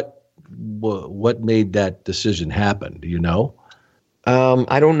 What made that decision happen? Do you know?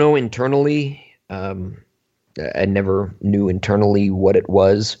 I don't know internally. I never knew internally what it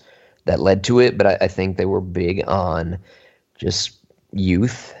was that led to it, but I think they were big on just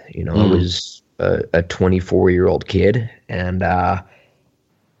youth. I was a 24-year-old kid, and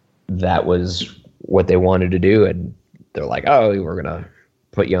that was what they wanted to do. And they're like, oh, we're going to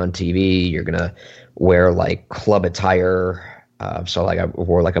put you on TV. You're going to wear like club attire. So like I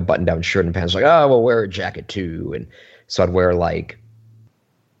wore like a button down shirt and pants, like, oh, we'll wear a jacket too. And so I'd wear like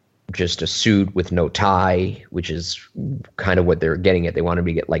just a suit with no tie, which is kind of what they're getting at. They wanted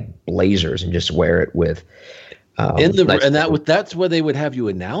me to get like blazers and just wear it with, that's where they would have you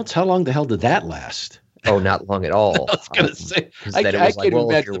announce. How long the hell did that last? Oh, not long at all. I was going to say, I can't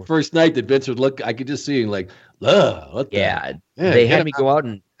imagine the first night that Vince would look, I could just see him like, what the? Yeah, they had me go out,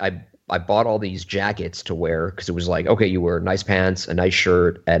 and I bought all these jackets to wear because it was like, okay, you wear nice pants, a nice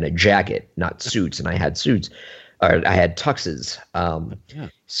shirt, and a jacket, not suits. And I had suits, or I had tuxes.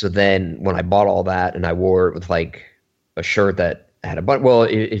 So then when I bought all that and I wore it with like a shirt that had a button, well,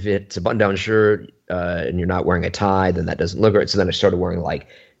 if it's a button-down shirt and you're not wearing a tie, then that doesn't look right. So then I started wearing like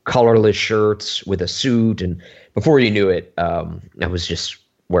colorless shirts with a suit, and before you knew it, I was just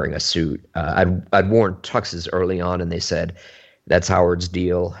wearing a suit. I'd worn tuxes early on, and they said that's Howard's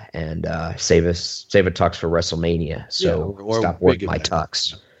deal, and save a tux for WrestleMania. So or stop wearing my event.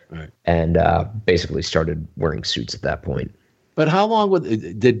 tux, Right. and basically started wearing suits at that point. But how long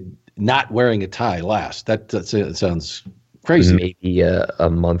did not wearing a tie last? That sounds crazy. Maybe a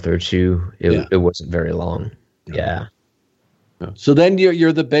month or two. It wasn't very long. Yeah. So then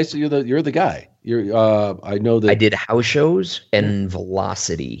you're the guy. I know that I did house shows and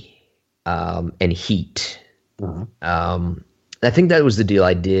Velocity, and Heat. I think that was the deal.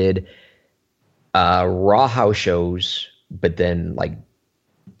 I did Raw house shows, but then like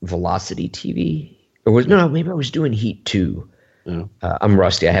Velocity TV, or maybe I was doing Heat too. I'm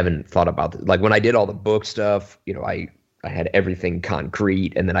rusty. I haven't thought about it. Like when I did all the book stuff, I had everything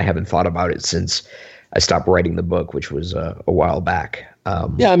concrete, and then I haven't thought about it since I stopped writing the book, which was a while back.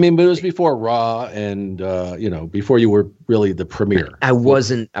 but it was before Raw, and before you were really the premier. I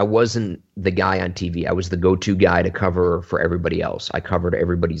wasn't the guy on TV. I was the go-to guy to cover for everybody else. I covered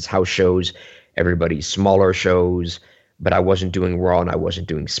everybody's house shows, everybody's smaller shows, but I wasn't doing Raw and I wasn't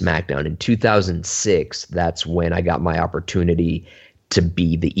doing SmackDown. In 2006, that's when I got my opportunity to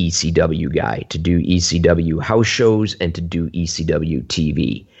be the ECW guy, to do ECW house shows and to do ECW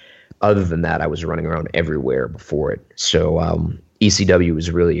TV. Other than that, I was running around everywhere before it. So ECW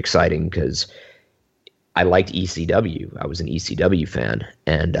was really exciting because I liked ECW. I was an ECW fan.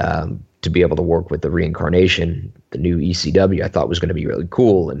 And to be able to work with the Reincarnation, the new ECW, I thought was going to be really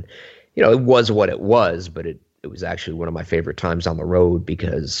cool. And, it was what it was, but it was actually one of my favorite times on the road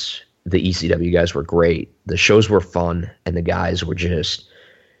because the ECW guys were great. The shows were fun, and the guys were just,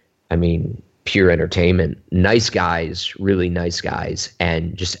 pure entertainment. Nice guys, really nice guys,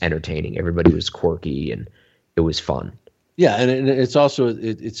 and just entertaining. Everybody was quirky, and it was fun. Yeah, and it's also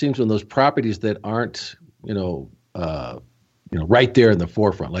it seems when those properties that aren't right there in the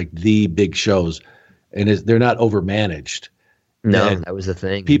forefront, like the big shows, and they're not overmanaged. No, that was the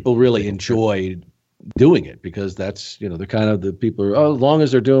thing. People really enjoy doing it because that's they're kind of the people who as long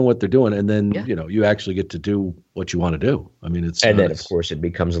as they're doing what they're doing, and then you actually get to do what you want to do. Then of course it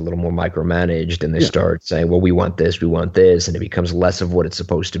becomes a little more micromanaged, and they start saying, well, we want this, and it becomes less of what it's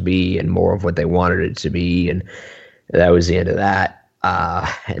supposed to be and more of what they wanted it to be, and that was the end of that.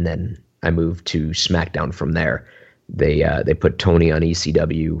 And then I moved to SmackDown from there. They put Tony on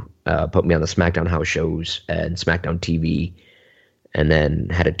ECW, put me on the SmackDown house shows and SmackDown TV, and then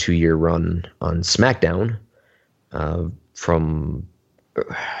had a 2-year run on SmackDown from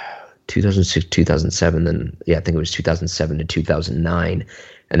 2006, 2007. Then, I think it was 2007 to 2009.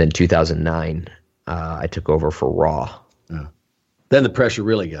 And then 2009, I took over for Raw. Yeah. Then the pressure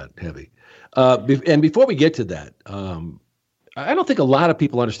really got heavy. And before we get to that, I don't think a lot of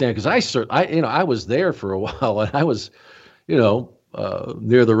people understand because I was there for a while, and I was,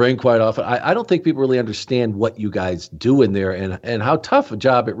 near the ring quite often. I don't think people really understand what you guys do in there and how tough a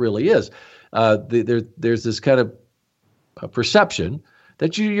job it really is. There's this kind of perception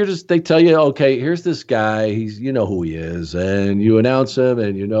that they tell you, okay, here's this guy, he's who he is, and you announce him,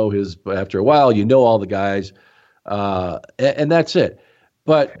 and after a while all the guys, and that's it.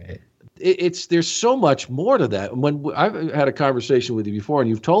 But there's so much more to that. When I've had a conversation with you before, and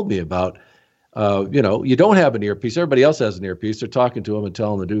you've told me about. You don't have an earpiece. Everybody else has an earpiece. They're talking to them and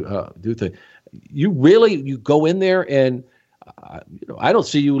telling them to do things. You go in there and, I don't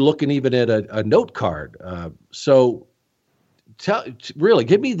see you looking even at a note card. So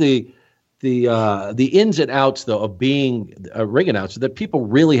give me the ins and outs though of being a ring announcer that people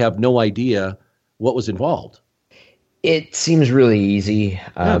really have no idea what was involved. It seems really easy,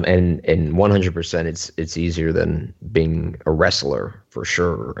 and 100% it's easier than being a wrestler for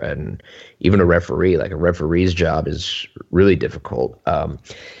sure, and even a referee. Like a referee's job is really difficult.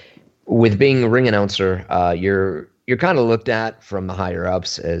 With being a ring announcer, you're kind of looked at from the higher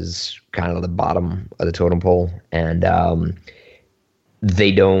ups as kind of the bottom of the totem pole, and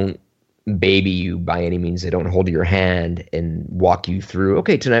they don't baby you by any means. They don't hold your hand and walk you through,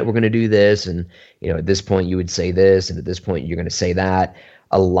 okay, tonight we're going to do this, and at this point you would say this, and at this point you're going to say that.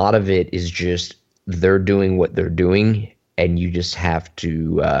 A lot of it is just they're doing what they're doing, and you just have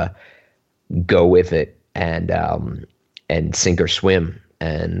to go with it and sink or swim.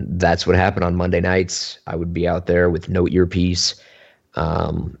 And that's what happened on Monday nights. I would be out there with no earpiece,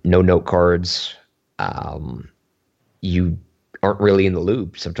 no note cards. You aren't really in the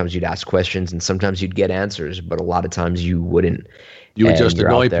loop. Sometimes you'd ask questions and sometimes you'd get answers, but a lot of times you wouldn't. You would just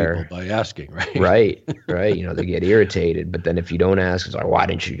annoy people by asking, right? Right. They get irritated. But then if you don't ask, it's like, why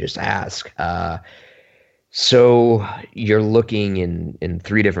didn't you just ask? So you're looking in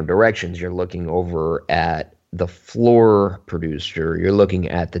three different directions. You're looking over at the floor producer. You're looking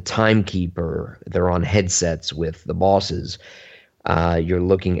at the timekeeper. They're on headsets with the bosses. You're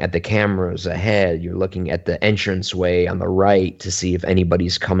looking at the cameras ahead. You're looking at the entranceway on the right to see if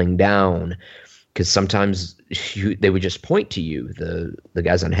anybody's coming down. Because sometimes they would just point to you. The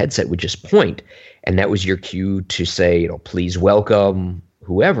guys on headset would just point. And that was your cue to say, please welcome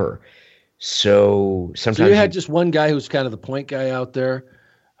whoever. So sometimes you had just one guy who's kind of the point guy out there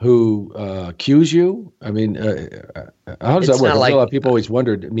who cues you. I mean, how does that work? A lot of people always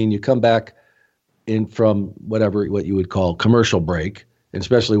wondered. I mean, you come back in from what you would call commercial break, and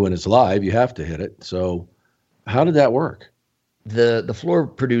especially when it's live, you have to hit it. So how did that work? The floor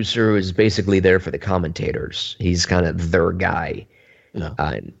producer is basically there for the commentators. He's kind of their guy,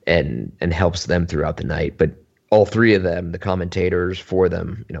 and helps them throughout the night. But all three of them, the commentators for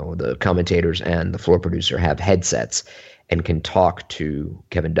them, the commentators and the floor producer have headsets and can talk to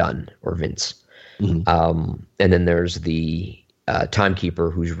Kevin Dunn or Vince. Mm-hmm. And then there's the timekeeper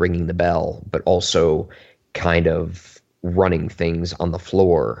who's ringing the bell, but also kind of running things on the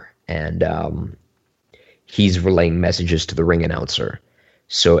floor. And he's relaying messages to the ring announcer.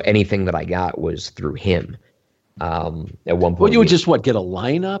 So anything that I got was through him. At one point, well, you would just get a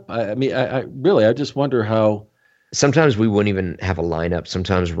lineup. I just wonder how. Sometimes we wouldn't even have a lineup.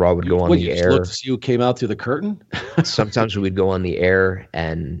 Sometimes Raw would go on the air. Look to see who came out through the curtain. Sometimes we would go on the air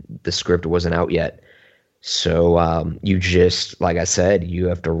and the script wasn't out yet. So you just, like I said, you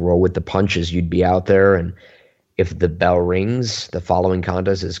have to roll with the punches. You'd be out there, and if the bell rings, the following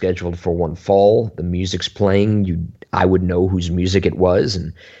contest is scheduled for one fall. The music's playing. I would know whose music it was,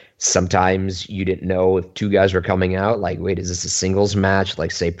 and sometimes you didn't know if two guys were coming out. Like, wait, is this a singles match?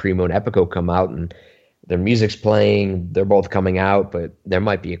 Like, say Primo and Epico come out and their music's playing, they're both coming out, but there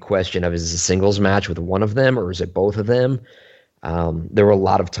might be a question of, is this a singles match with one of them or is it both of them? There were a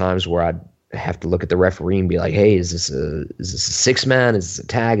lot of times where I'd have to look at the referee and be like, hey, is this a 6-man? Is this a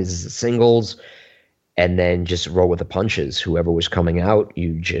tag? Is this a singles? And then just roll with the punches. Whoever was coming out,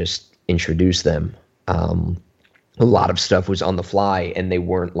 you just introduce them. A lot of stuff was on the fly, and they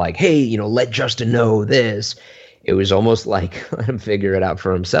weren't like, hey, let Justin know this. It was almost like let him figure it out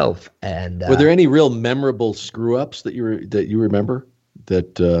for himself. And were there any real memorable screw-ups that you remember?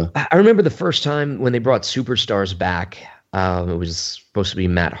 I remember the first time when they brought Superstars back. It was supposed to be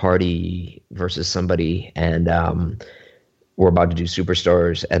Matt Hardy versus somebody, and we're about to do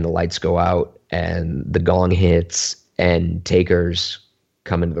Superstars, and the lights go out, and the gong hits, and Taker's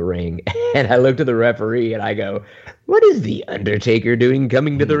come into the ring. And I looked at the referee, and I go, what is the Undertaker doing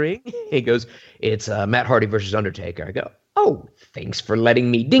coming to the ring? He goes, it's Matt Hardy versus Undertaker. I go, oh, thanks for letting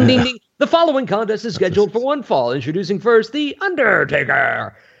me. Ding, ding, ding. The following contest is scheduled for one fall. Introducing first the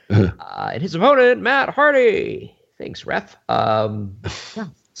Undertaker and his opponent, Matt Hardy. Thanks, ref.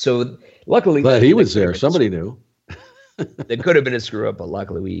 So luckily, glad he was there. Somebody knew. There could have been a screw up, but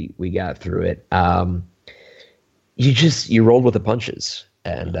luckily we got through it. You rolled with the punches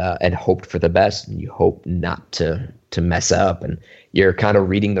and hoped for the best, and you hope not to mess up. And you're kind of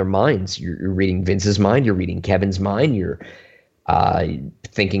reading their minds. You're reading Vince's mind. You're reading Kevin's mind. You're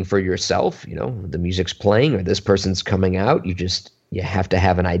thinking for yourself. The music's playing or this person's coming out. You have to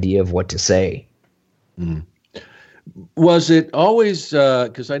have an idea of what to say. Mm. Was it always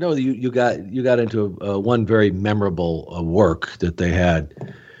because I know you got into one very memorable work that they had.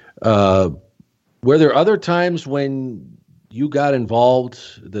 Were there other times when you got involved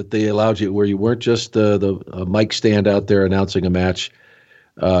that they allowed you, where you weren't just the mic stand out there announcing a match?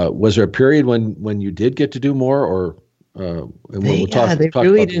 Was there a period when you did get to do more, or we'll talk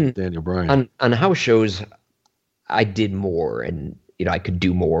really about Daniel Bryan on house shows? I did more, and I could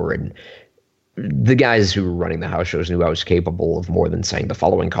do more, and the guys who were running the house shows knew I was capable of more than saying the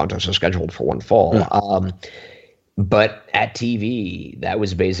following contest is scheduled for one fall. But at TV, that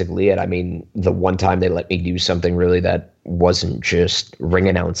was basically it. I mean, the one time they let me do something really that wasn't just ring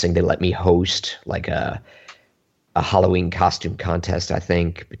announcing, they let me host like a Halloween costume contest, I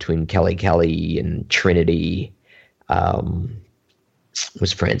think, between Kelly and Trinity.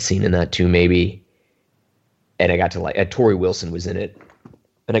 Was Francine in that too, maybe? And I got to Tori Wilson was in it.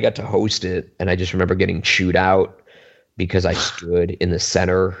 And I got to host it, and I just remember getting chewed out because I stood in the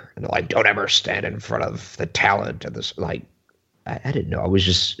center, and they're like, don't ever stand in front of the talent. And this, I didn't know. I was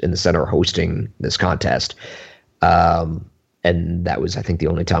just in the center hosting this contest. And that was, I think, the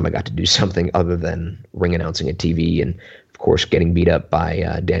only time I got to do something other than ring announcing a TV, and of course getting beat up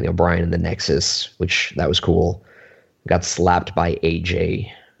by Daniel Bryan in the Nexus, which that was cool. Got slapped by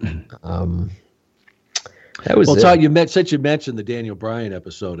AJ. That was Todd, since you mentioned the Daniel Bryan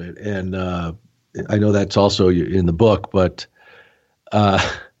episode, and I know that's also in the book, but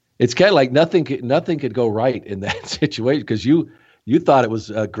it's kind of like nothing could go right in that situation, because you thought it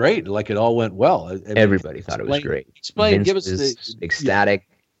was great, like it all went well. Everybody thought it was great. Explain, Vince give us was ecstatic.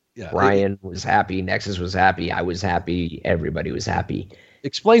 Yeah. Bryan was happy. Nexus was happy. I was happy. Everybody was happy.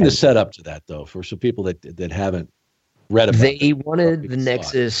 Explain the setup to that, though, for some people that haven't read about it. They wanted the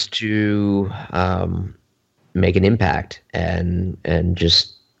Nexus to make an impact and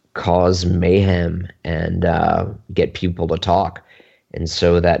just cause mayhem and get people to talk. And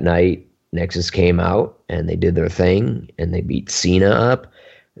so that night, Nexus came out and they did their thing, and they beat Cena up.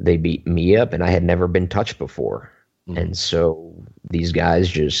 They beat me up, and I had never been touched before. Mm-hmm. And so these guys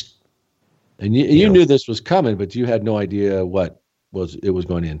just... And you knew this was coming, but you had no idea what it was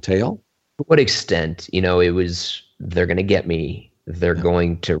going to entail? To what extent? It was, they're going to get me. They're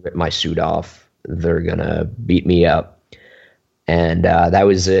going to rip my suit off. They're going to beat me up. And that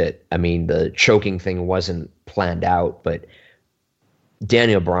was it. I mean, the choking thing wasn't planned out, but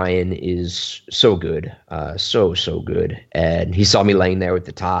Daniel Bryan is so good, so good. And he saw me laying there with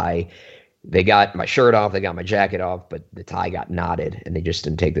the tie. They got my shirt off, they got my jacket off, but the tie got knotted, and they just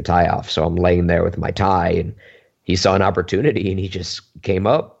didn't take the tie off. So I'm laying there with my tie, and he saw an opportunity, and he just came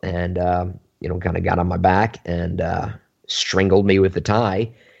up and kind of got on my back and strangled me with the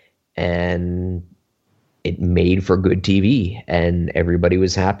tie, and it made for good TV, and everybody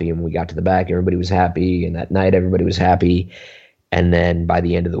was happy. And we got to the back, everybody was happy, and that night everybody was happy. And then by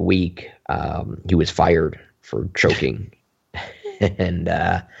the end of the week, he was fired for choking. And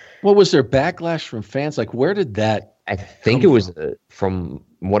what was their backlash from fans? Like, where did that? I think it was from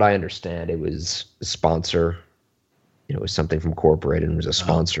what I understand, it was a sponsor. It was something from corporate, and it was a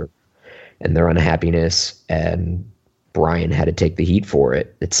sponsor, and their unhappiness. And Bryan had to take the heat for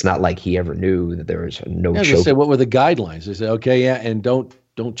it. It's not like he ever knew that there was no choke. They said, what were the guidelines? They said, okay, yeah, and don't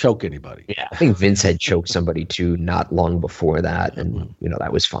choke anybody. Yeah, I think Vince had choked somebody too not long before that, and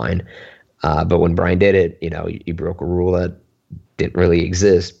that was fine. But when Bryan did it, he broke a rule that didn't really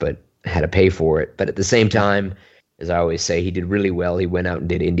exist, but had to pay for it. But at the same time, as I always say, he did really well. He went out and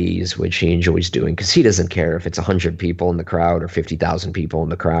did indies, which he enjoys doing, because he doesn't care if it's 100 people in the crowd or 50,000 people in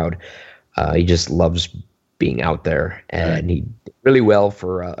the crowd. He just loves being out there, and he did really well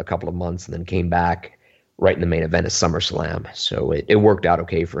for a couple of months, and then came back right in the main event of SummerSlam. So it worked out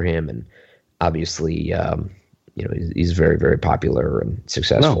okay for him, and obviously, he's very, very popular and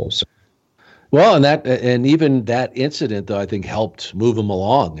successful. No. So. Well, and even that incident, though, I think helped move him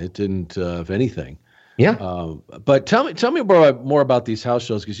along. It didn't, if anything. Yeah. But tell me more about these house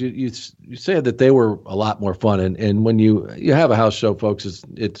shows, because you said that they were a lot more fun. And when you have a house show, folks,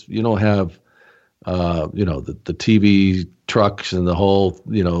 it's you don't have the TV trucks and the whole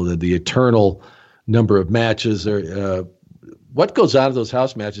the eternal number of matches. What goes out of those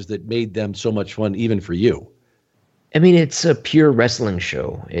house matches that made them so much fun, even for you? I mean, it's a pure wrestling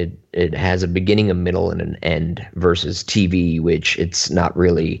show. It has a beginning, a middle, and an end, versus TV, which it's not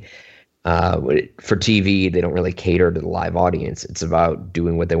really. For TV, they don't really cater to the live audience. It's about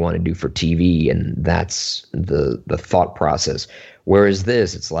doing what they want to do for TV, and that's the thought process. Whereas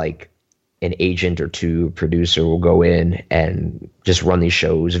this, it's like an agent or two, producer will go in and just run these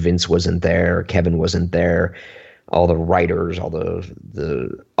shows. Vince wasn't there, Kevin wasn't there, all the writers, all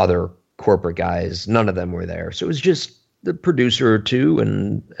the other corporate guys, none of them were there. So it was just the producer or two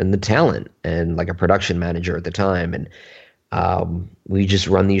and the talent, and like a production manager at the time. And we just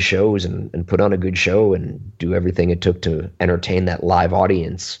run these shows and put on a good show and do everything it took to entertain that live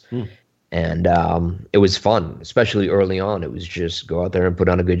audience. And it was fun, especially early on. It was just go out there and put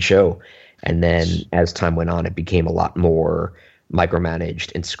on a good show. And then as time went on, it became a lot more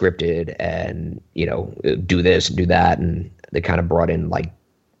micromanaged and scripted, and do this and do that. And they kind of brought in like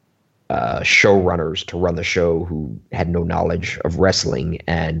showrunners to run the show who had no knowledge of wrestling.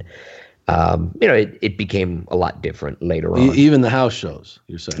 And it became a lot different later on. Even the house shows,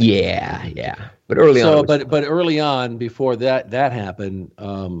 you're saying? Yeah. But early on. But early on, before that happened,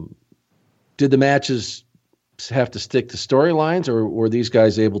 did the matches have to stick to storylines, or were these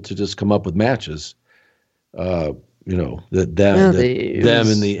guys able to just come up with matches? Them and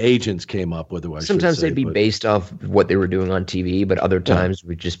the agents came up with. Sometimes they'd be based off what they were doing on TV, but other times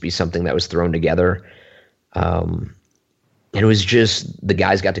would just be something that was thrown together. And it was just the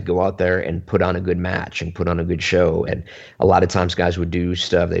guys got to go out there and put on a good match and put on a good show. And a lot of times guys would do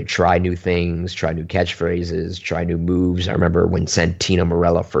stuff. They'd try new things, try new catchphrases, try new moves. I remember when Santino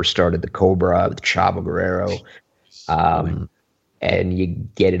Marella first started the Cobra with Chavo Guerrero. And you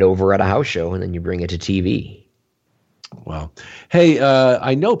get it over at a house show and then you bring it to TV. Wow. Hey,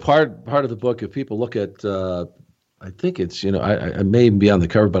 I know part of the book, if people look at, I think it's, I may even be on the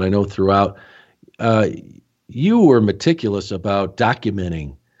cover, but I know throughout, you were meticulous about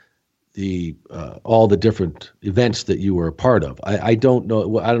documenting the all the different events that you were a part of. I don't know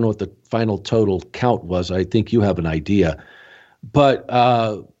what the final total count was. I think you have an idea, but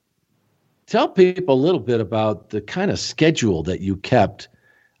tell people a little bit about the kind of schedule that you kept.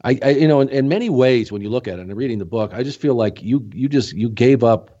 In many ways, when you look at it and reading the book, I just feel like you gave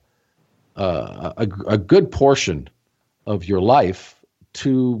up a good portion of your life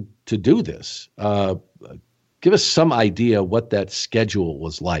to do this. Give us some idea what that schedule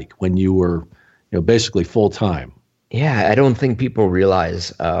was like when you were, basically full time. Yeah, I don't think people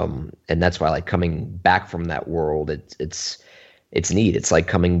realize, and that's why, like, coming back from that world, it's neat. It's like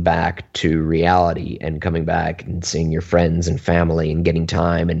coming back to reality and coming back and seeing your friends and family and getting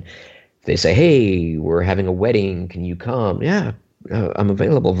time. And they say, "Hey, we're having a wedding. Can you come?" Yeah, I'm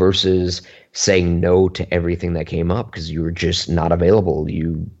available. Versus saying no to everything that came up because you were just not available.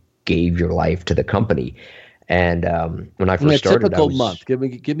 You gave your life to the company. And when I first started, typical month.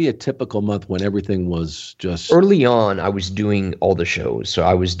 Give me a typical month when everything was just early on. I was doing all the shows, so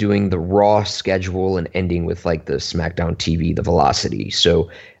I was doing the Raw schedule and ending with like the SmackDown TV, the Velocity. So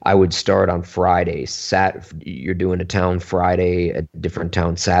I would start on Friday. You're doing a town Friday, a different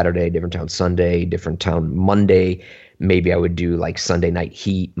town Saturday, different town Sunday, different town Monday. Maybe I would do like Sunday Night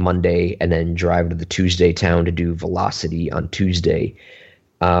Heat Monday, and then drive to the Tuesday town to do Velocity on Tuesday,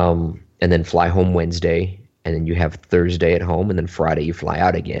 and then fly home Wednesday. And then you have Thursday at home, and then Friday you fly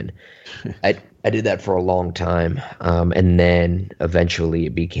out again. I did that for a long time. And then eventually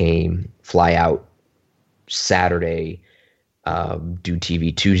it became fly out Saturday, do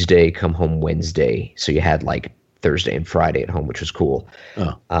TV Tuesday, come home Wednesday. So you had like Thursday and Friday at home, which was cool.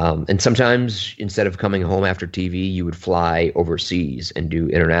 Oh. And sometimes instead of coming home after TV, you would fly overseas and do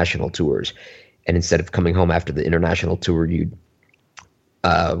international tours. And instead of coming home after the international tour, you'd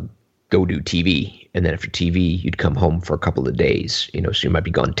go do TV. And then after TV, you'd come home for a couple of days, so you might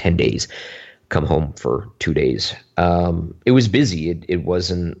be gone 10 days, come home for 2 days. It was busy. It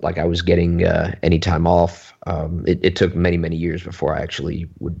wasn't like I was getting any time off. It took many, many years before I actually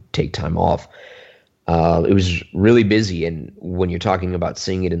would take time off. It was really busy. And when you're talking about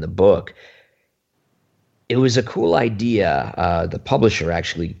seeing it in the book, it was a cool idea. The publisher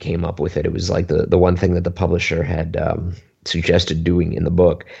actually came up with it. It was like the one thing that the publisher had suggested doing in the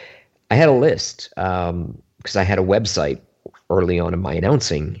book. I had a list because I had a website early on in my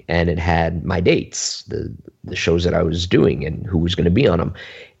announcing, and it had my dates, the shows that I was doing and who was going to be on them.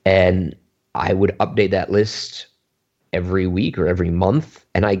 And I would update that list every week or every month,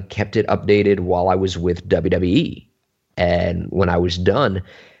 and I kept it updated while I was with WWE. And when I was done,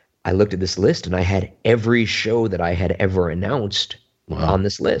 I looked at this list, and I had every show that I had ever announced on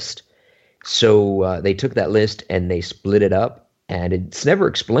this list. So they took that list and they split it up. And it's never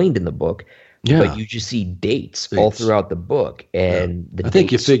explained in the book, but you just see dates all throughout the book. And I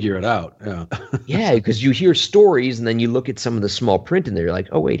think you figure it out. Yeah, yeah, because you hear stories and then you look at some of the small print and you're like,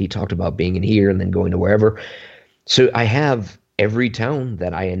 oh, wait, he talked about being in here and then going to wherever. So I have every town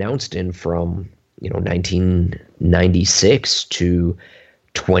that I announced in from 1996 to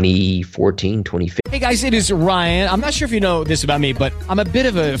 2014, 2015. Hey guys, it is Ryan. I'm not sure if you know this about me, but I'm a bit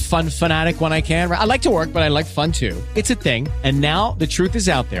of a fun fanatic when I can. I like to work, but I like fun too. It's a thing. And now the truth is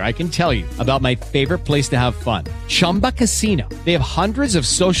out there. I can tell you about my favorite place to have fun. Chumba Casino. They have hundreds of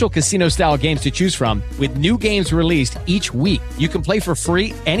social casino style games to choose from with new games released each week. You can play for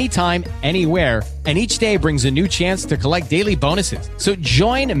free anytime, anywhere. And each day brings a new chance to collect daily bonuses. So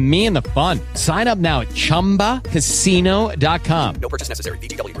join me in the fun. Sign up now at ChumbaCasino.com. No purchase necessary.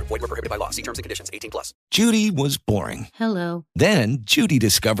 VGW. Void where prohibited by law. See terms and conditions. 18+. Judy was boring. Hello. Then Judy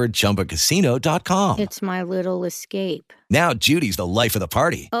discovered ChumbaCasino.com. It's my little escape. Now Judy's the life of the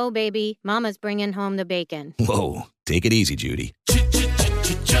party. Oh, baby, mama's bringing home the bacon. Whoa, take it easy, Judy.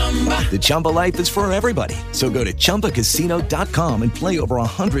 The Chumba life is for everybody. So go to ChumbaCasino.com and play over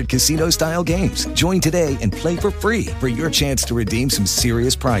 100 casino-style games. Join today and play for free for your chance to redeem some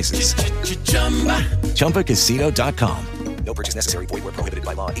serious prizes. ChumbaCasino.com. No purchase necessary. Void where prohibited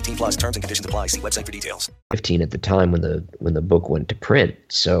by law. 18+. Terms and conditions apply. See website for details. 15 at the time when the book went to print.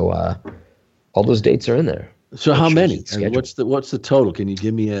 So all those dates are in there. So how many? And what's the total? Can you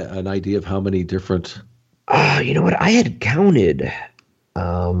give me an idea of how many different? You know what? I had counted.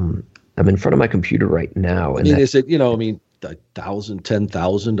 I'm in front of my computer right now. I mean, is it, 1,000,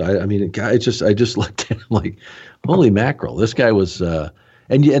 10,000? I mean, I just looked at him like, holy mackerel. This guy was,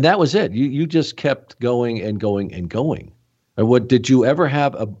 and that was it. You just kept going and going and going. And did you ever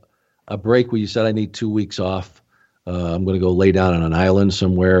have a break where you said, I need 2 weeks off? I'm going to go lay down on an island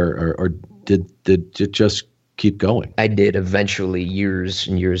somewhere, or did it just keep going? I did eventually. Years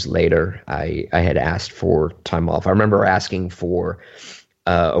and years later, I had asked for time off. I remember asking for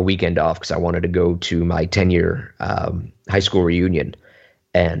a weekend off because I wanted to go to my 10-year high school reunion,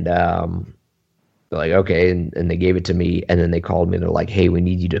 and they're like, okay, and they gave it to me, and then they called me and they're like, hey, we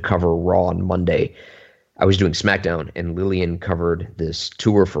need you to cover Raw on Monday. I was doing SmackDown, and Lillian covered this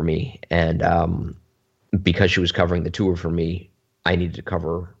tour for me, and because she was covering the tour for me, I needed to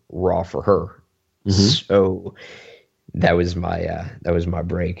cover Raw for her. Mm-hmm. So that was my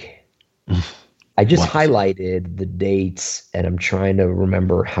break. I just highlighted the dates, and I'm trying to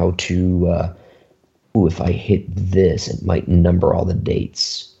remember how to. If I hit this, it might number all the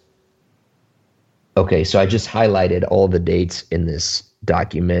dates. Okay, so I just highlighted all the dates in this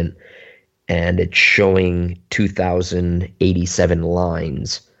document, and it's showing 2,087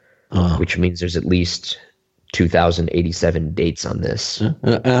 lines, which means there's at least 2,087 dates on this.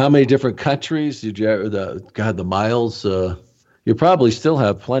 How many different countries did you? The miles. You probably still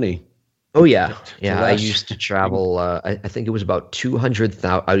have plenty. Oh yeah. I used to travel. I think it was about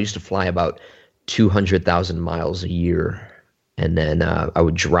 200,000. I used to fly about 200,000 miles a year, and then I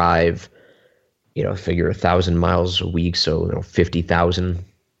would drive. Figure 1,000 miles a week, so 50,000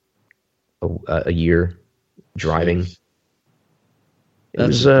 a year driving. It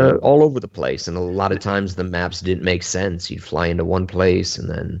was all over the place, and a lot of times the maps didn't make sense. You'd fly into one place, and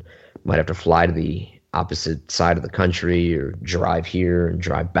then might have to fly to the opposite side of the country, or drive here and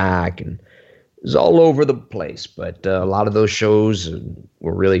drive back, and it was all over the place. But a lot of those shows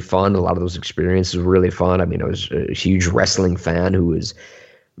were really fun. A lot of those experiences were really fun. I mean, I was a huge wrestling fan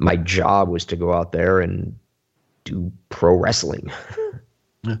my job was to go out there and do pro wrestling.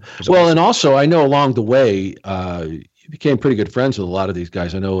 Well, and also I know along the way, you became pretty good friends with a lot of these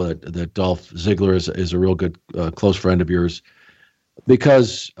guys. I know that Dolph Ziggler is a real good close friend of yours,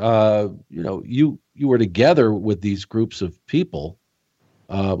 because you were together with these groups of people,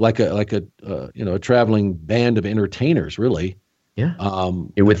 like a traveling band of entertainers, really. Yeah.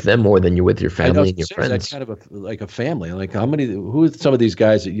 You're with them more than you're with your family and your friends. That's kind of like a family. Like who are some of these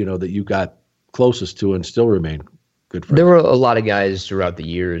guys that that you got closest to and still remain good friends? There were a lot of guys throughout the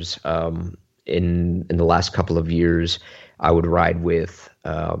years. In the last couple of years, I would ride with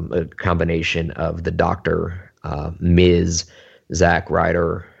a combination of the Doctor, Miz, Zack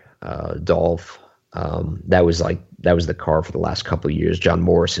Ryder, Dolph. That was the car for the last couple of years. John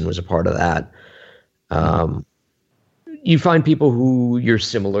Morrison was a part of that. You find people who you're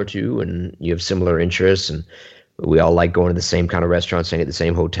similar to, and you have similar interests, and we all like going to the same kind of restaurants, staying at the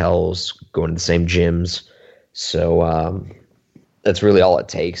same hotels, going to the same gyms. So that's really all it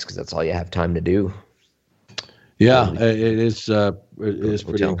takes, because that's all you have time to do. Yeah, it is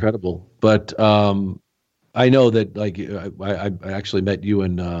pretty incredible. But I know that, like, I actually met you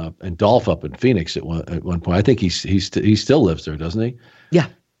and Dolph up in Phoenix at one point. I think he still lives there, doesn't he? Yeah.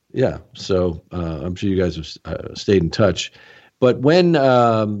 Yeah. So I'm sure you guys have stayed in touch. But when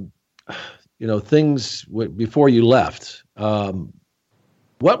things before you left,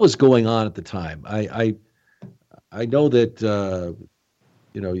 what was going on at the time? I know that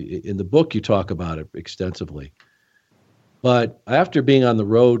in the book you talk about it extensively. But after being on the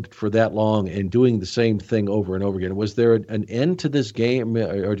road for that long and doing the same thing over and over again, was there an end to this game,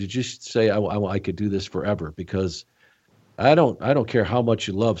 or did you say I could do this forever? Because I don't care how much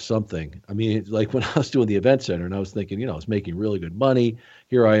you love something. I mean, like when I was doing the event center and I was thinking, I was making really good money.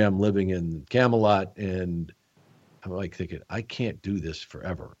 Here I am living in Camelot, and I'm like thinking, I can't do this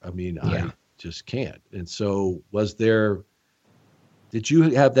forever. I mean, yeah. I just can't. And so did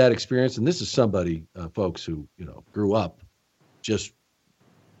you have that experience? And this is somebody, folks, who, grew up, just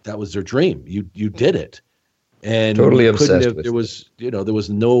that was their dream. You did it. And totally obsessed with there was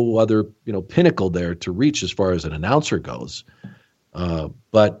no other, pinnacle there to reach as far as an announcer goes.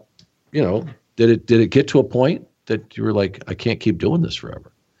 But, did it get to a point that you were like, I can't keep doing this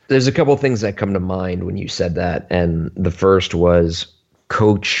forever? There's a couple of things that come to mind when you said that. And the first was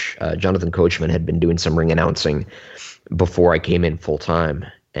Coach, Jonathan Coachman had been doing some ring announcing before I came in full time.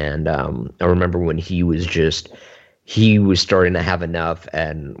 And I remember when he was starting to have enough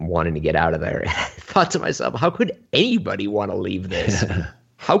and wanting to get out of there. I thought to myself, how could anybody want to leave this?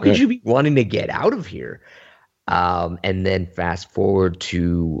 How could you be wanting to get out of here? And then fast forward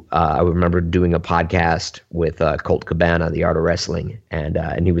to I remember doing a podcast with Colt Cabana, The Art of Wrestling, and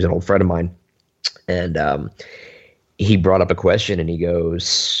he was an old friend of mine. And he brought up a question, and he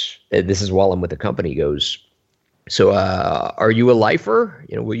goes, "This is while I'm with the company." He goes, "So, are you a lifer?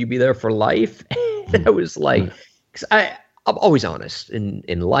 Will you be there for life?" And I was like, "'Cause I'm always honest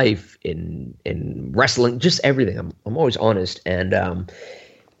in life, in wrestling, just everything. I'm always honest." And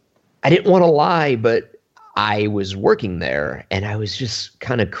I didn't want to lie, but I was working there, and I was just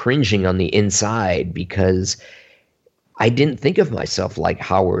kind of cringing on the inside because I didn't think of myself like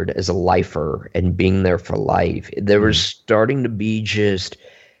Howard as a lifer and being there for life. There was starting to be just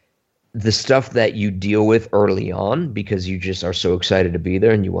the stuff that you deal with early on because you just are so excited to be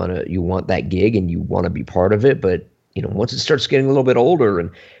there and you want that gig and you want to be part of it. But once it starts getting a little bit older and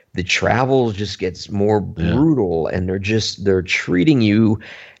the travel just gets more brutal, and they're treating you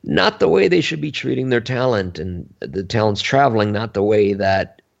not the way they should be treating their talent, and the talent's traveling not the way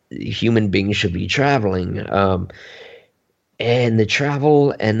that human beings should be traveling. And the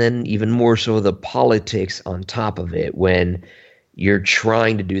travel, and then even more so the politics on top of it, when you're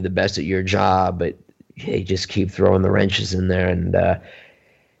trying to do the best at your job, but they just keep throwing the wrenches in there, and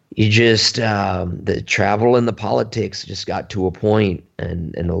you just the travel and the politics just got to a point,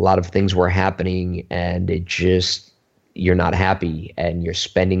 and a lot of things were happening, and you're not happy, and you're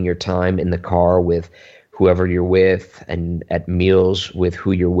spending your time in the car with whoever you're with, and at meals with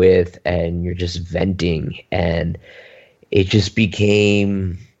who you're with, and you're just venting, and it just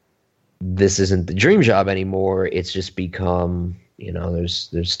became, this isn't the dream job anymore. It's just become,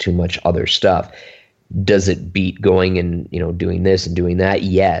 there's too much other stuff. Does it beat going and, doing this and doing that?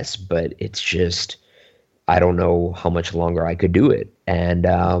 Yes, but it's just, I don't know how much longer I could do it. And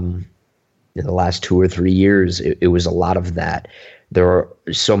in the last 2 or 3 years, it was a lot of that. There are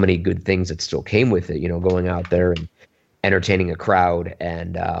so many good things that still came with it, going out there and entertaining a crowd,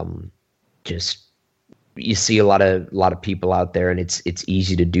 and just, you see a lot of people out there, and it's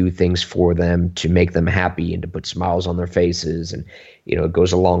easy to do things for them to make them happy and to put smiles on their faces, and it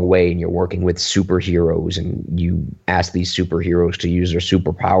goes a long way. And you're working with superheroes, and you ask these superheroes to use their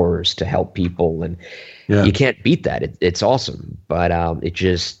superpowers to help people, and you can't beat that. It's awesome, but it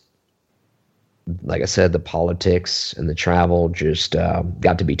just, like I said, the politics and the travel just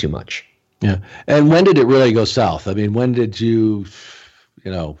got to be too much. Yeah. And when did it really go south? I mean, when did you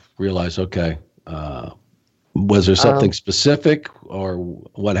realize, okay, was there something specific, or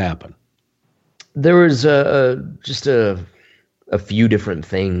what happened? There was just a few different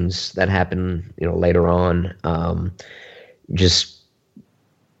things that happened, later on. Just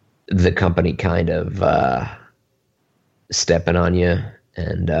the company kind of stepping on you,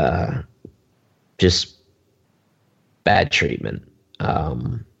 and just bad treatment.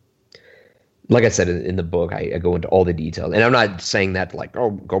 Like I said in the book, I go into all the details, and I'm not saying that like, oh,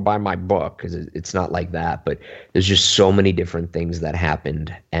 go buy my book, because it's not like that. But there's just so many different things that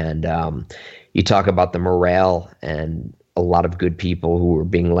happened, and you talk about the morale and a lot of good people who were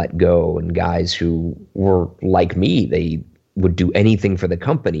being let go, and guys who were like me. They would do anything for the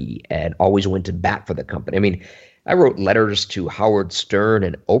company and always went to bat for the company. I mean, I wrote letters to Howard Stern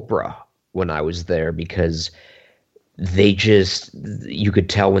and Oprah when I was there, because you could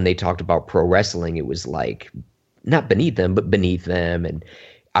tell when they talked about pro wrestling, it was like not beneath them, but beneath them. And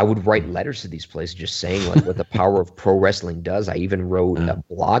I would write letters to these places just saying like what the power of pro wrestling does. I even wrote a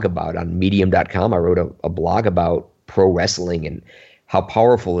blog about it on medium.com. I wrote a blog about pro wrestling and how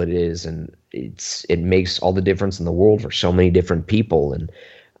powerful it is. And it makes all the difference in the world for so many different people. And,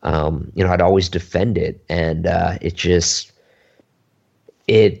 I'd always defend it. And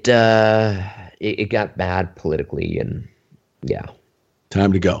it got bad politically, and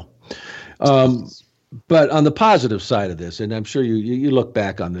time to go. But on the positive side of this, and I'm sure you look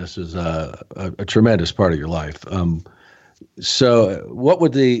back on this as a tremendous part of your life. So what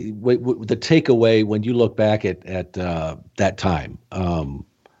would the takeaway when you look back at that time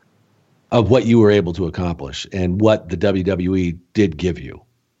of what you were able to accomplish and what the WWE did give you?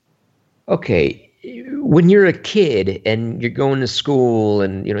 Okay. When you're a kid and you're going to school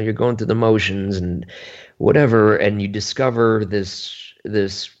and you're going through the motions and whatever, and you discover this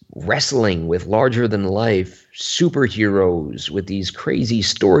wrestling with larger than life superheroes with these crazy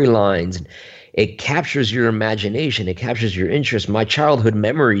storylines, it captures your imagination, it captures your interest. My childhood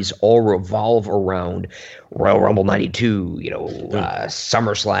memories all revolve around Royal Rumble 92,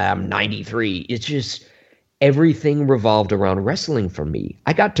 SummerSlam 93. It's just everything revolved around wrestling for me.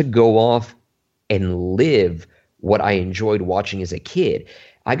 I got to go off and live what I enjoyed watching as a kid.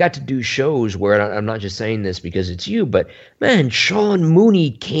 I got to do shows where, and I'm not just saying this because it's you, but man, Sean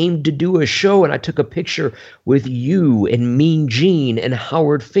Mooney came to do a show and I took a picture with you and Mean Gene and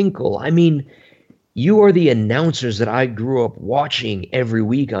Howard Finkel. I mean, you are the announcers that I grew up watching every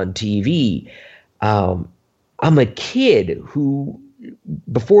week on TV. I'm a kid who,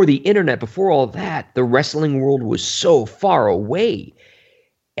 before the internet, before all that, the wrestling world was so far away.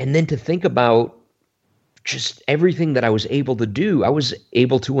 And then to think about just everything that I was able to do. I was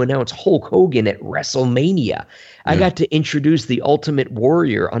able to announce Hulk Hogan at WrestleMania. I got to introduce the Ultimate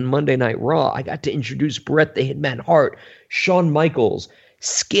Warrior on Monday Night Raw. I got to introduce Bret the Hitman Hart, Shawn Michaels,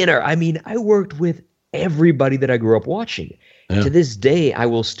 Skinner. I mean, I worked with everybody that I grew up watching. To this day, I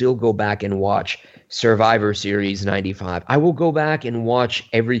will still go back and watch Survivor Series 95. I will go back and watch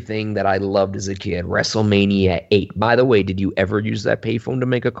everything that I loved as a kid. WrestleMania 8. By the way, did you ever use that payphone to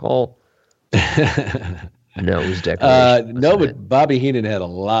make a call? No, it was decoration. No, but Bobby Heenan had a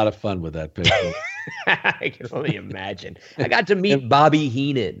lot of fun with that payphone. I can only imagine. I got to meet Bobby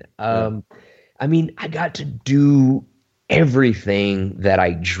Heenan. I mean, I got to do everything that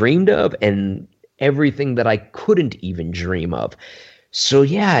I dreamed of and everything that I couldn't even dream of. So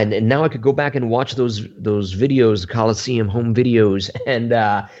yeah, and now I could go back and watch those videos, Coliseum home videos,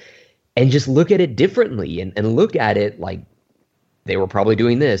 and just look at it differently and look at it like they were probably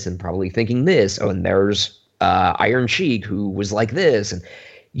doing this and probably thinking this. Oh, and there's Iron Sheik who was like this, and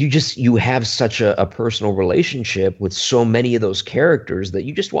you have such a personal relationship with so many of those characters that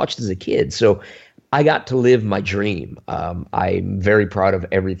you just watched as a kid. So I got to live my dream. I'm very proud of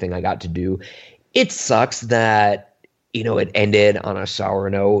everything I got to do. It sucks that, it ended on a sour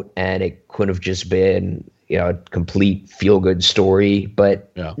note and it could have just been, a complete feel-good story,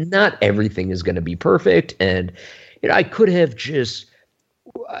 but not everything is going to be perfect. And, I could have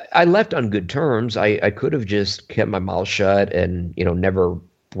I left on good terms. I could have just kept my mouth shut and, never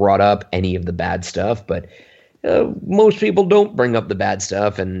brought up any of the bad stuff, but most people don't bring up the bad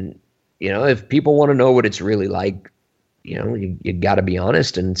stuff. And, if people want to know what it's really like, you got to be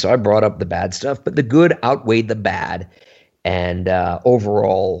honest. And so I brought up the bad stuff, but the good outweighed the bad. And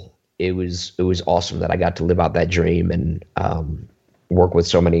overall, it was awesome that I got to live out that dream and work with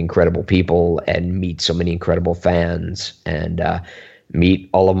so many incredible people and meet so many incredible fans and meet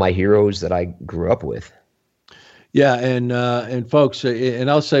all of my heroes that I grew up with. Yeah, and folks, and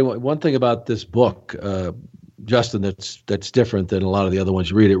I'll say one thing about this book, Justin, that's different than a lot of the other ones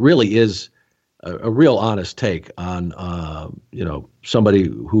you read. It really is a real honest take on somebody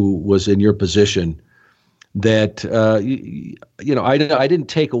who was in your position. That I didn't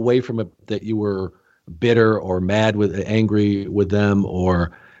take away from it that you were bitter or angry with them,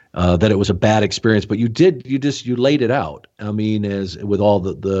 or that it was a bad experience. But you laid it out. I mean, as with all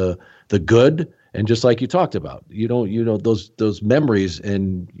the good, and just like you talked about, those memories,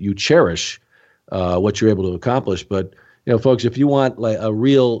 and you cherish what you're able to accomplish. But folks, if you want like a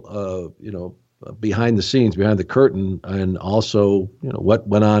real behind the scenes, behind the curtain, and also what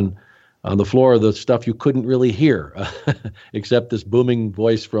went on the floor, the stuff you couldn't really hear except this booming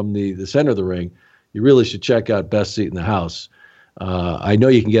voice from the center of the ring, you really should check out Best Seat in the House. I know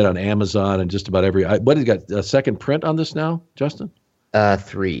you can get on Amazon and just about every. What has got a second print on this now, Justin?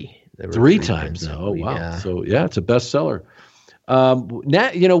 3. Three times now. Oh wow! Yeah. So yeah, it's a bestseller.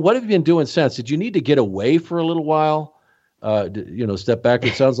 Now what have you been doing since? Did you need to get away for a little while? Step back.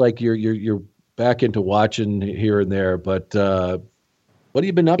 It sounds like you're back into watching here and there, but. What have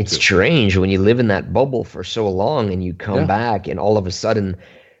you been up to? It's strange when you live in that bubble for so long and you come back and all of a sudden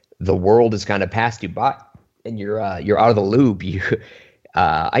the world has kind of passed you by and you're out of the loop.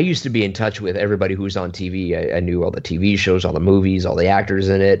 I used to be in touch with everybody who's on TV. I knew all the TV shows, all the movies, all the actors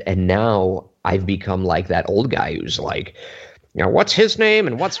in it. And now I've become like that old guy who's like, what's his name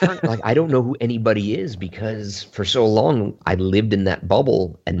and what's her? Like, I don't know who anybody is because for so long I lived in that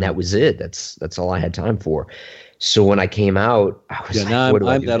bubble and that was it. That's all I had time for. So when I came out, I was like,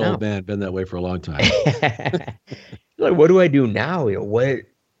 I'm that old man, been that way for a long time. Like, what do I do now?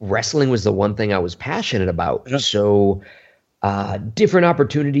 Wrestling was the one thing I was passionate about. Yeah. So different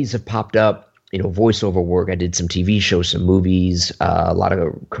opportunities have popped up, voiceover work. I did some TV shows, some movies, a lot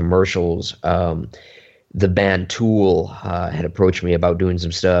of commercials. The band Tool had approached me about doing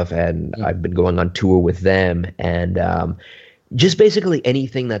some stuff, and I've been going on tour with them. And just basically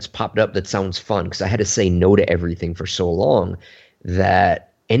anything that's popped up that sounds fun, because I had to say no to everything for so long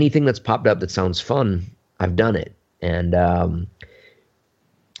that anything that's popped up that sounds fun, I've done it. And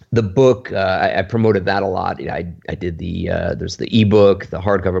the book, I promoted that a lot. I did there's the ebook, the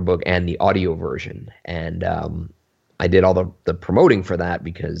hardcover book, and the audio version. And I did all the promoting for that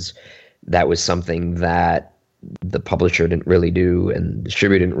because that was something that the publisher didn't really do and the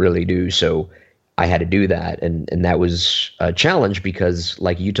distributor didn't really do. So I had to do that. And that was a challenge because,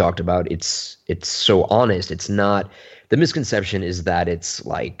 like you talked about, it's so honest. It's not, the misconception is that it's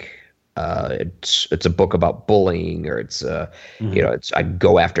like, it's a book about bullying, or it's I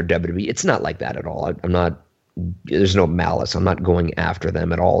go after WWE. It's not like that at all. I'm not, there's no malice. I'm not going after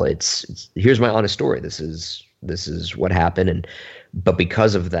them at all. It's here's my honest story. This is what happened. But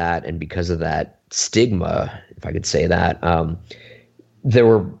because of that, and because of that stigma, if I could say that,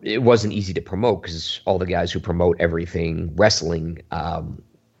 it wasn't easy to promote, because all the guys who promote everything wrestling,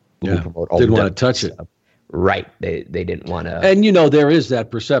 who promote all didn't the want to touch it. Right. They didn't want to. And, there is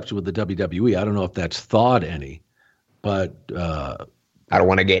that perception with the WWE. I don't know if that's thawed any, but I don't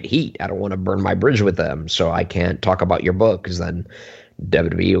want to get heat. I don't want to burn my bridge with them. So I can't talk about your book, because then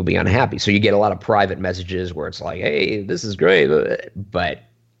WWE will be unhappy. So you get a lot of private messages where it's like, hey, this is great, but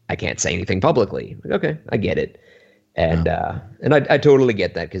I can't say anything publicly. Like, okay, I get it. And I totally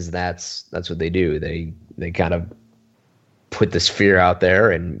get that, because that's what they do. They kind of put this fear out there,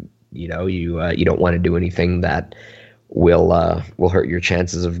 and you don't want to do anything that will hurt your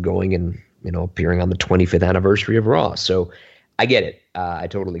chances of going and appearing on the 25th anniversary of Raw. So I get it. I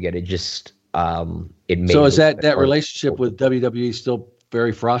totally get it. Just it made. So is that relationship with WWE still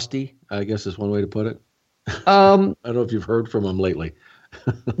very frosty? I guess is one way to put it. I don't know if you've heard from them lately.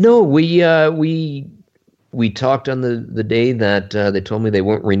 No, we talked on the day that they told me they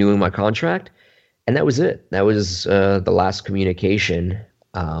weren't renewing my contract, and that was it. That was the last communication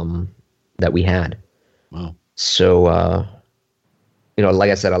that we had. Wow. So,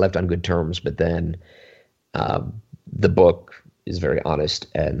 like I said, I left on good terms, but then the book is very honest,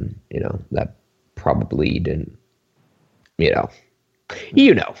 and, that probably didn't, You're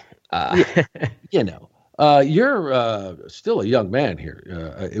still a young man here.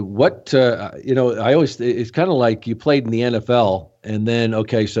 I always, it's kind of like you played in the NFL, and then,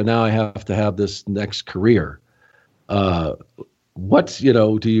 okay, so now I have to have this next career. Do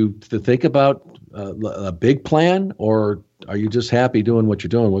you think about a big plan, or are you just happy doing what you're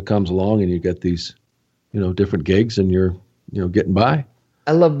doing, what comes along, and you get these, different gigs, and you're, getting by?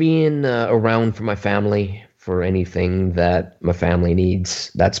 I love being around for my family, for anything that my family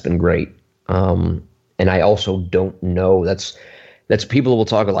needs. That's been great. And I also don't know, that's people will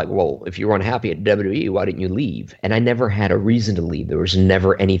talk like, well, if you were unhappy at WWE, why didn't you leave? And I never had a reason to leave. There was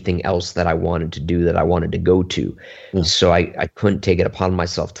never anything else that I wanted to do, that I wanted to go to. Yeah. So I couldn't take it upon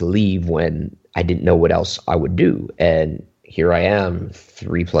myself to leave when I didn't know what else I would do. And here I am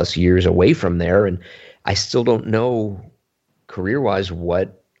 3+ years away from there, and I still don't know career-wise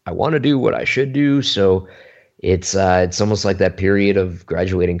what I want to do, what I should do. So it's almost like that period of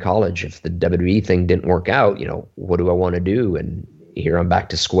graduating college. If the WWE thing didn't work out, what do I want to do? And here I'm back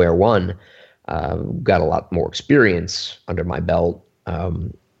to square one. Got a lot more experience under my belt.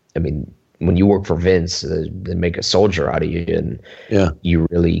 When you work for Vince, they make a soldier out of you, and you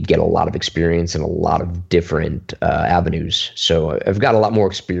really get a lot of experience in a lot of different avenues. So I've got a lot more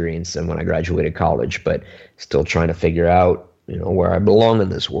experience than when I graduated college, but still trying to figure out, where I belong in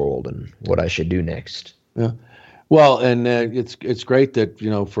this world and what I should do next. Yeah. Well, and it's great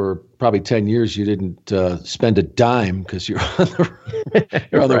that, for probably 10 years you didn't spend a dime, because you're on the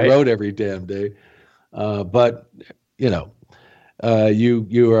Right. road every damn day. But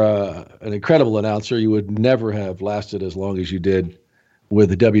you are an incredible announcer. You would never have lasted as long as you did with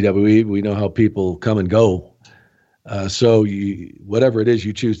the WWE. We know how people come and go. So whatever it is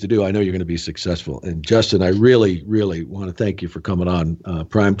you choose to do, I know you're going to be successful. And Justin, I really, really want to thank you for coming on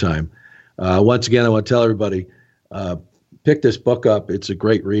Primetime. Once again, I want to tell everybody, pick this book up. It's a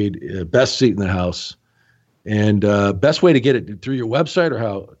great read. Best seat in the house. And best way to get it, through your website, or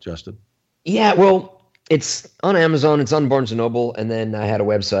how, Justin? Yeah, well, it's on Amazon. It's on Barnes & Noble. And then I had a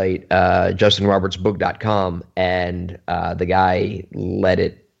website, justinrobertsbook.com. And the guy let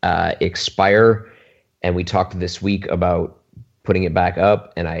it expire. And we talked this week about putting it back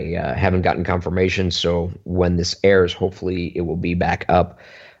up. And I haven't gotten confirmation. So when this airs, hopefully it will be back up.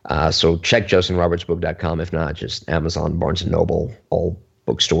 So check justinrobertsbook.com. If not, just Amazon, Barnes & Noble, all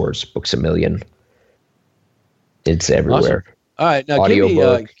bookstores, Books A Million. It's everywhere. Awesome. All right. Now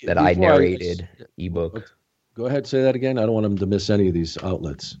audiobook that I narrated, ebook. Go ahead, say that again. I don't want them to miss any of these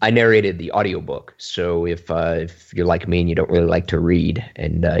outlets. I narrated the audiobook. So if you're like me and you don't really like to read,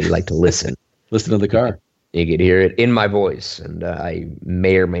 and you like to listen. Listen in the car. You could hear it in my voice. And I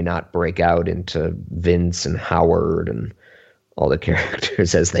may or may not break out into Vince and Howard and all the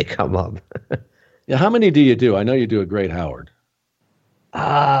characters as they come up. Yeah, how many do you do? I know you do a great Howard.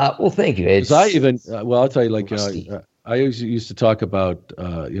 Well, thank you. I'll tell you, I always used to talk about,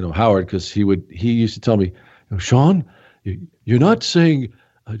 Howard, because he used to tell me, Sean, you're not saying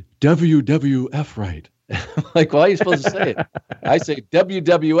WWF right. I'm like, well, how are you supposed to say it? I say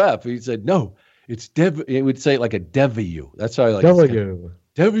WWF. He said, no, it's He would say it like a W. That's how I like W.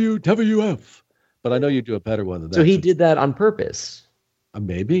 WWF. But I know you do a better one than that. So he did that on purpose.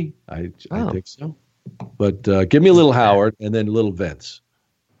 Maybe. I think so. But give me a little Howard and then a little Vince.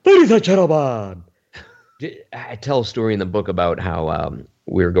 Ladies and gentlemen. I tell a story in the book about how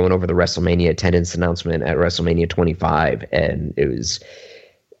we were going over the WrestleMania attendance announcement at WrestleMania 25, and it was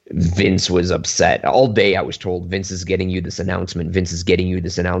Vince was upset. All day I was told, Vince is getting you this announcement. Vince is getting you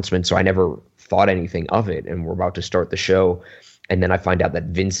this announcement. So I never thought anything of it, and we're about to start the show. And then I find out that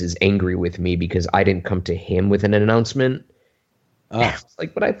Vince is angry with me because I didn't come to him with an announcement. It's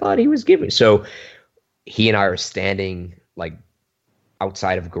like, but I thought he was giving. So he and I are standing like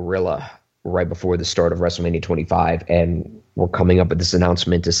outside of Gorilla right before the start of WrestleMania 25, and we're coming up with this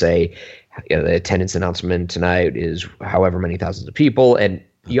announcement to say, the attendance announcement tonight is however many thousands of people, and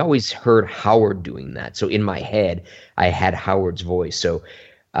you always heard Howard doing that. So in my head, I had Howard's voice. So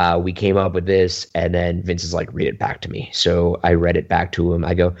we came up with this, and then Vince is like, read it back to me. So I read it back to him.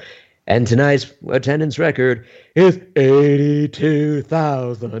 I go, and tonight's attendance record is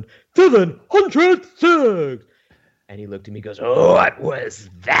 82,706. And he looked at me and goes, what was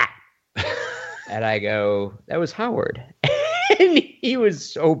that? And I go, that was Howard. And he was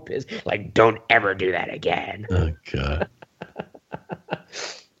so pissed. Like, don't ever do that again. Oh, God. I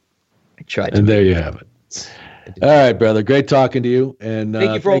tried to. And there you have it. All right, brother. Great talking to you. And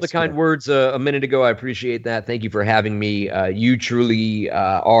thank you for all the kind words a minute ago. I appreciate that. Thank you for having me. You truly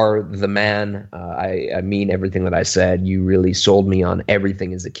are the man. I mean everything that I said. You really sold me on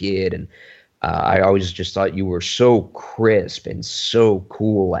everything as a kid. And I always just thought you were so crisp and so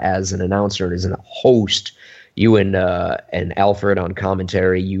cool as an announcer and as a host. You and Alfred on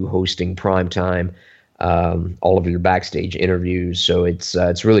commentary, you hosting Primetime, all of your backstage interviews. So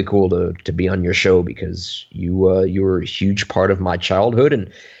it's really cool to be on your show because you were a huge part of my childhood,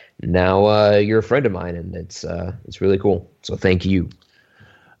 and now you're a friend of mine, and it's really cool. So thank you.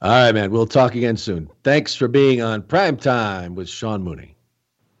 All right, man. We'll talk again soon. Thanks for being on Primetime with Sean Mooney.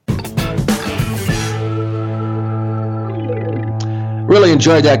 Really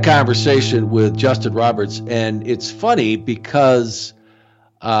enjoyed that conversation with Justin Roberts, and it's funny because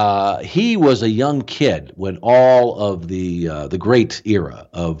he was a young kid when all of the great era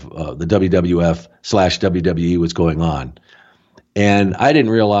of the WWF/WWE was going on, and I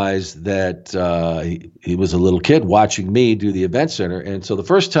didn't realize that he was a little kid watching me do the event center. And so the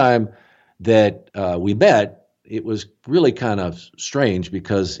first time that we met, it was really kind of strange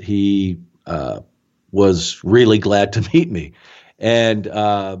because he was really glad to meet me. And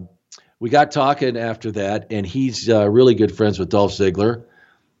we got talking after that, and he's really good friends with Dolph Ziggler.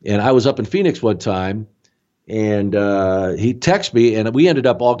 And I was up in Phoenix one time, and he texted me, and we ended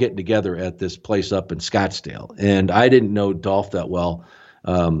up all getting together at this place up in Scottsdale. And I didn't know Dolph that well,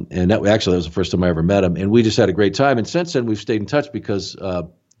 and that was the first time I ever met him. And we just had a great time. And since then, we've stayed in touch because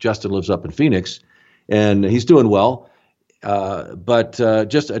Justin lives up in Phoenix, and he's doing well. But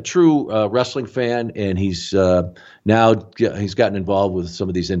just a true wrestling fan, and he's gotten involved with some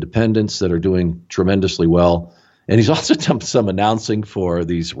of these independents that are doing tremendously well. And he's also done some announcing for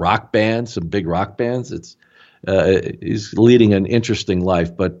these rock bands, some big rock bands. He's leading an interesting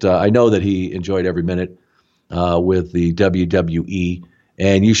life, but I know that he enjoyed every minute with the WWE.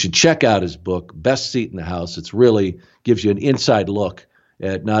 And you should check out his book, Best Seat in the House. It really gives you an inside look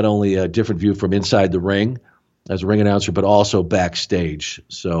at not only a different view from inside the ring as a ring announcer, but also backstage.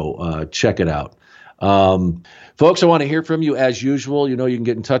 So check it out. Folks, I want to hear from you as usual. You know, you can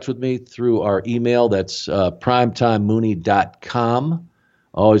get in touch with me through our email. That's primetimemooney.com.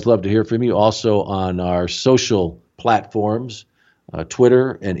 Always love to hear from you. Also on our social platforms,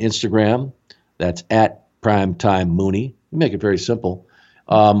 Twitter and Instagram. That's at primetimemooney. We make it very simple.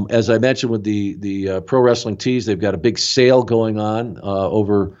 As I mentioned with the Pro Wrestling Tees, they've got a big sale going on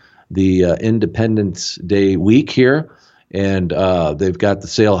over the Independence Day week here. And they've got the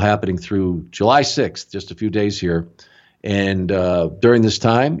sale happening through July 6th, just a few days here. And during this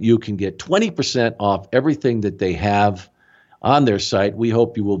time, you can get 20% off everything that they have on their site. We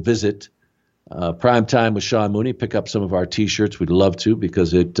hope you will visit Primetime with Sean Mooney, pick up some of our T-shirts. We'd love to,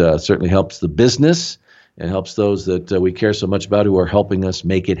 because it certainly helps the business and helps those that we care so much about who are helping us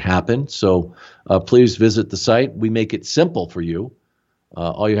make it happen. So please visit the site. We make it simple for you.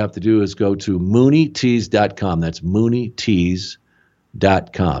 All you have to do is go to MooneyTees.com. That's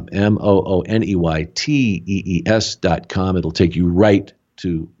MooneyTees.com. MooneyTees.com. It'll take you right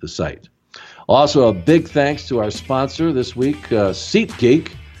to the site. Also, a big thanks to our sponsor this week,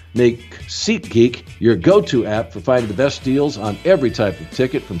 SeatGeek. Make SeatGeek your go-to app for finding the best deals on every type of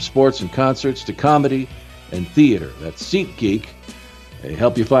ticket, from sports and concerts to comedy and theater. That's SeatGeek. They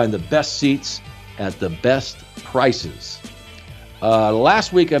help you find the best seats at the best prices.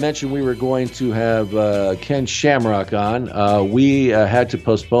 Last week I mentioned we were going to have Ken Shamrock on. We had to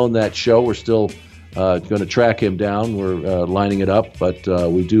postpone that show. We're still going to track him down. We're lining it up, but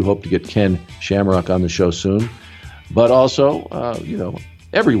we do hope to get Ken Shamrock on the show soon. But also,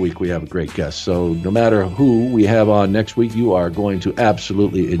 every week we have a great guest. So no matter who we have on next week, you are going to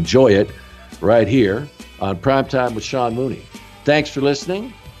absolutely enjoy it right here on Primetime with Sean Mooney. Thanks for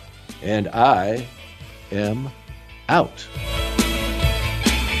listening, and I am out.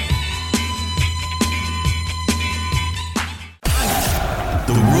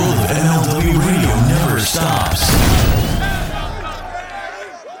 The world of MLW radio never stops.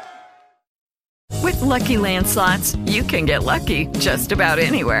 With Lucky Land Slots, you can get lucky just about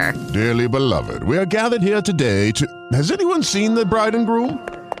anywhere. Dearly beloved, we are gathered here today to... Has anyone seen the bride and groom?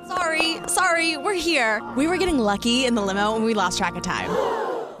 Sorry, we're here. We were getting lucky in the limo and we lost track of time.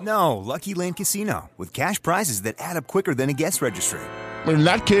 No, Lucky Land Casino, with cash prizes that add up quicker than a guest registry. In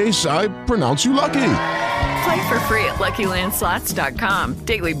that case, I pronounce you lucky. Play for free at LuckyLandSlots.com.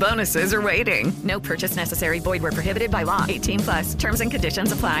 Daily bonuses are waiting. No purchase necessary. Void where prohibited by law. 18+. Terms and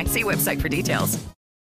conditions apply. See website for details.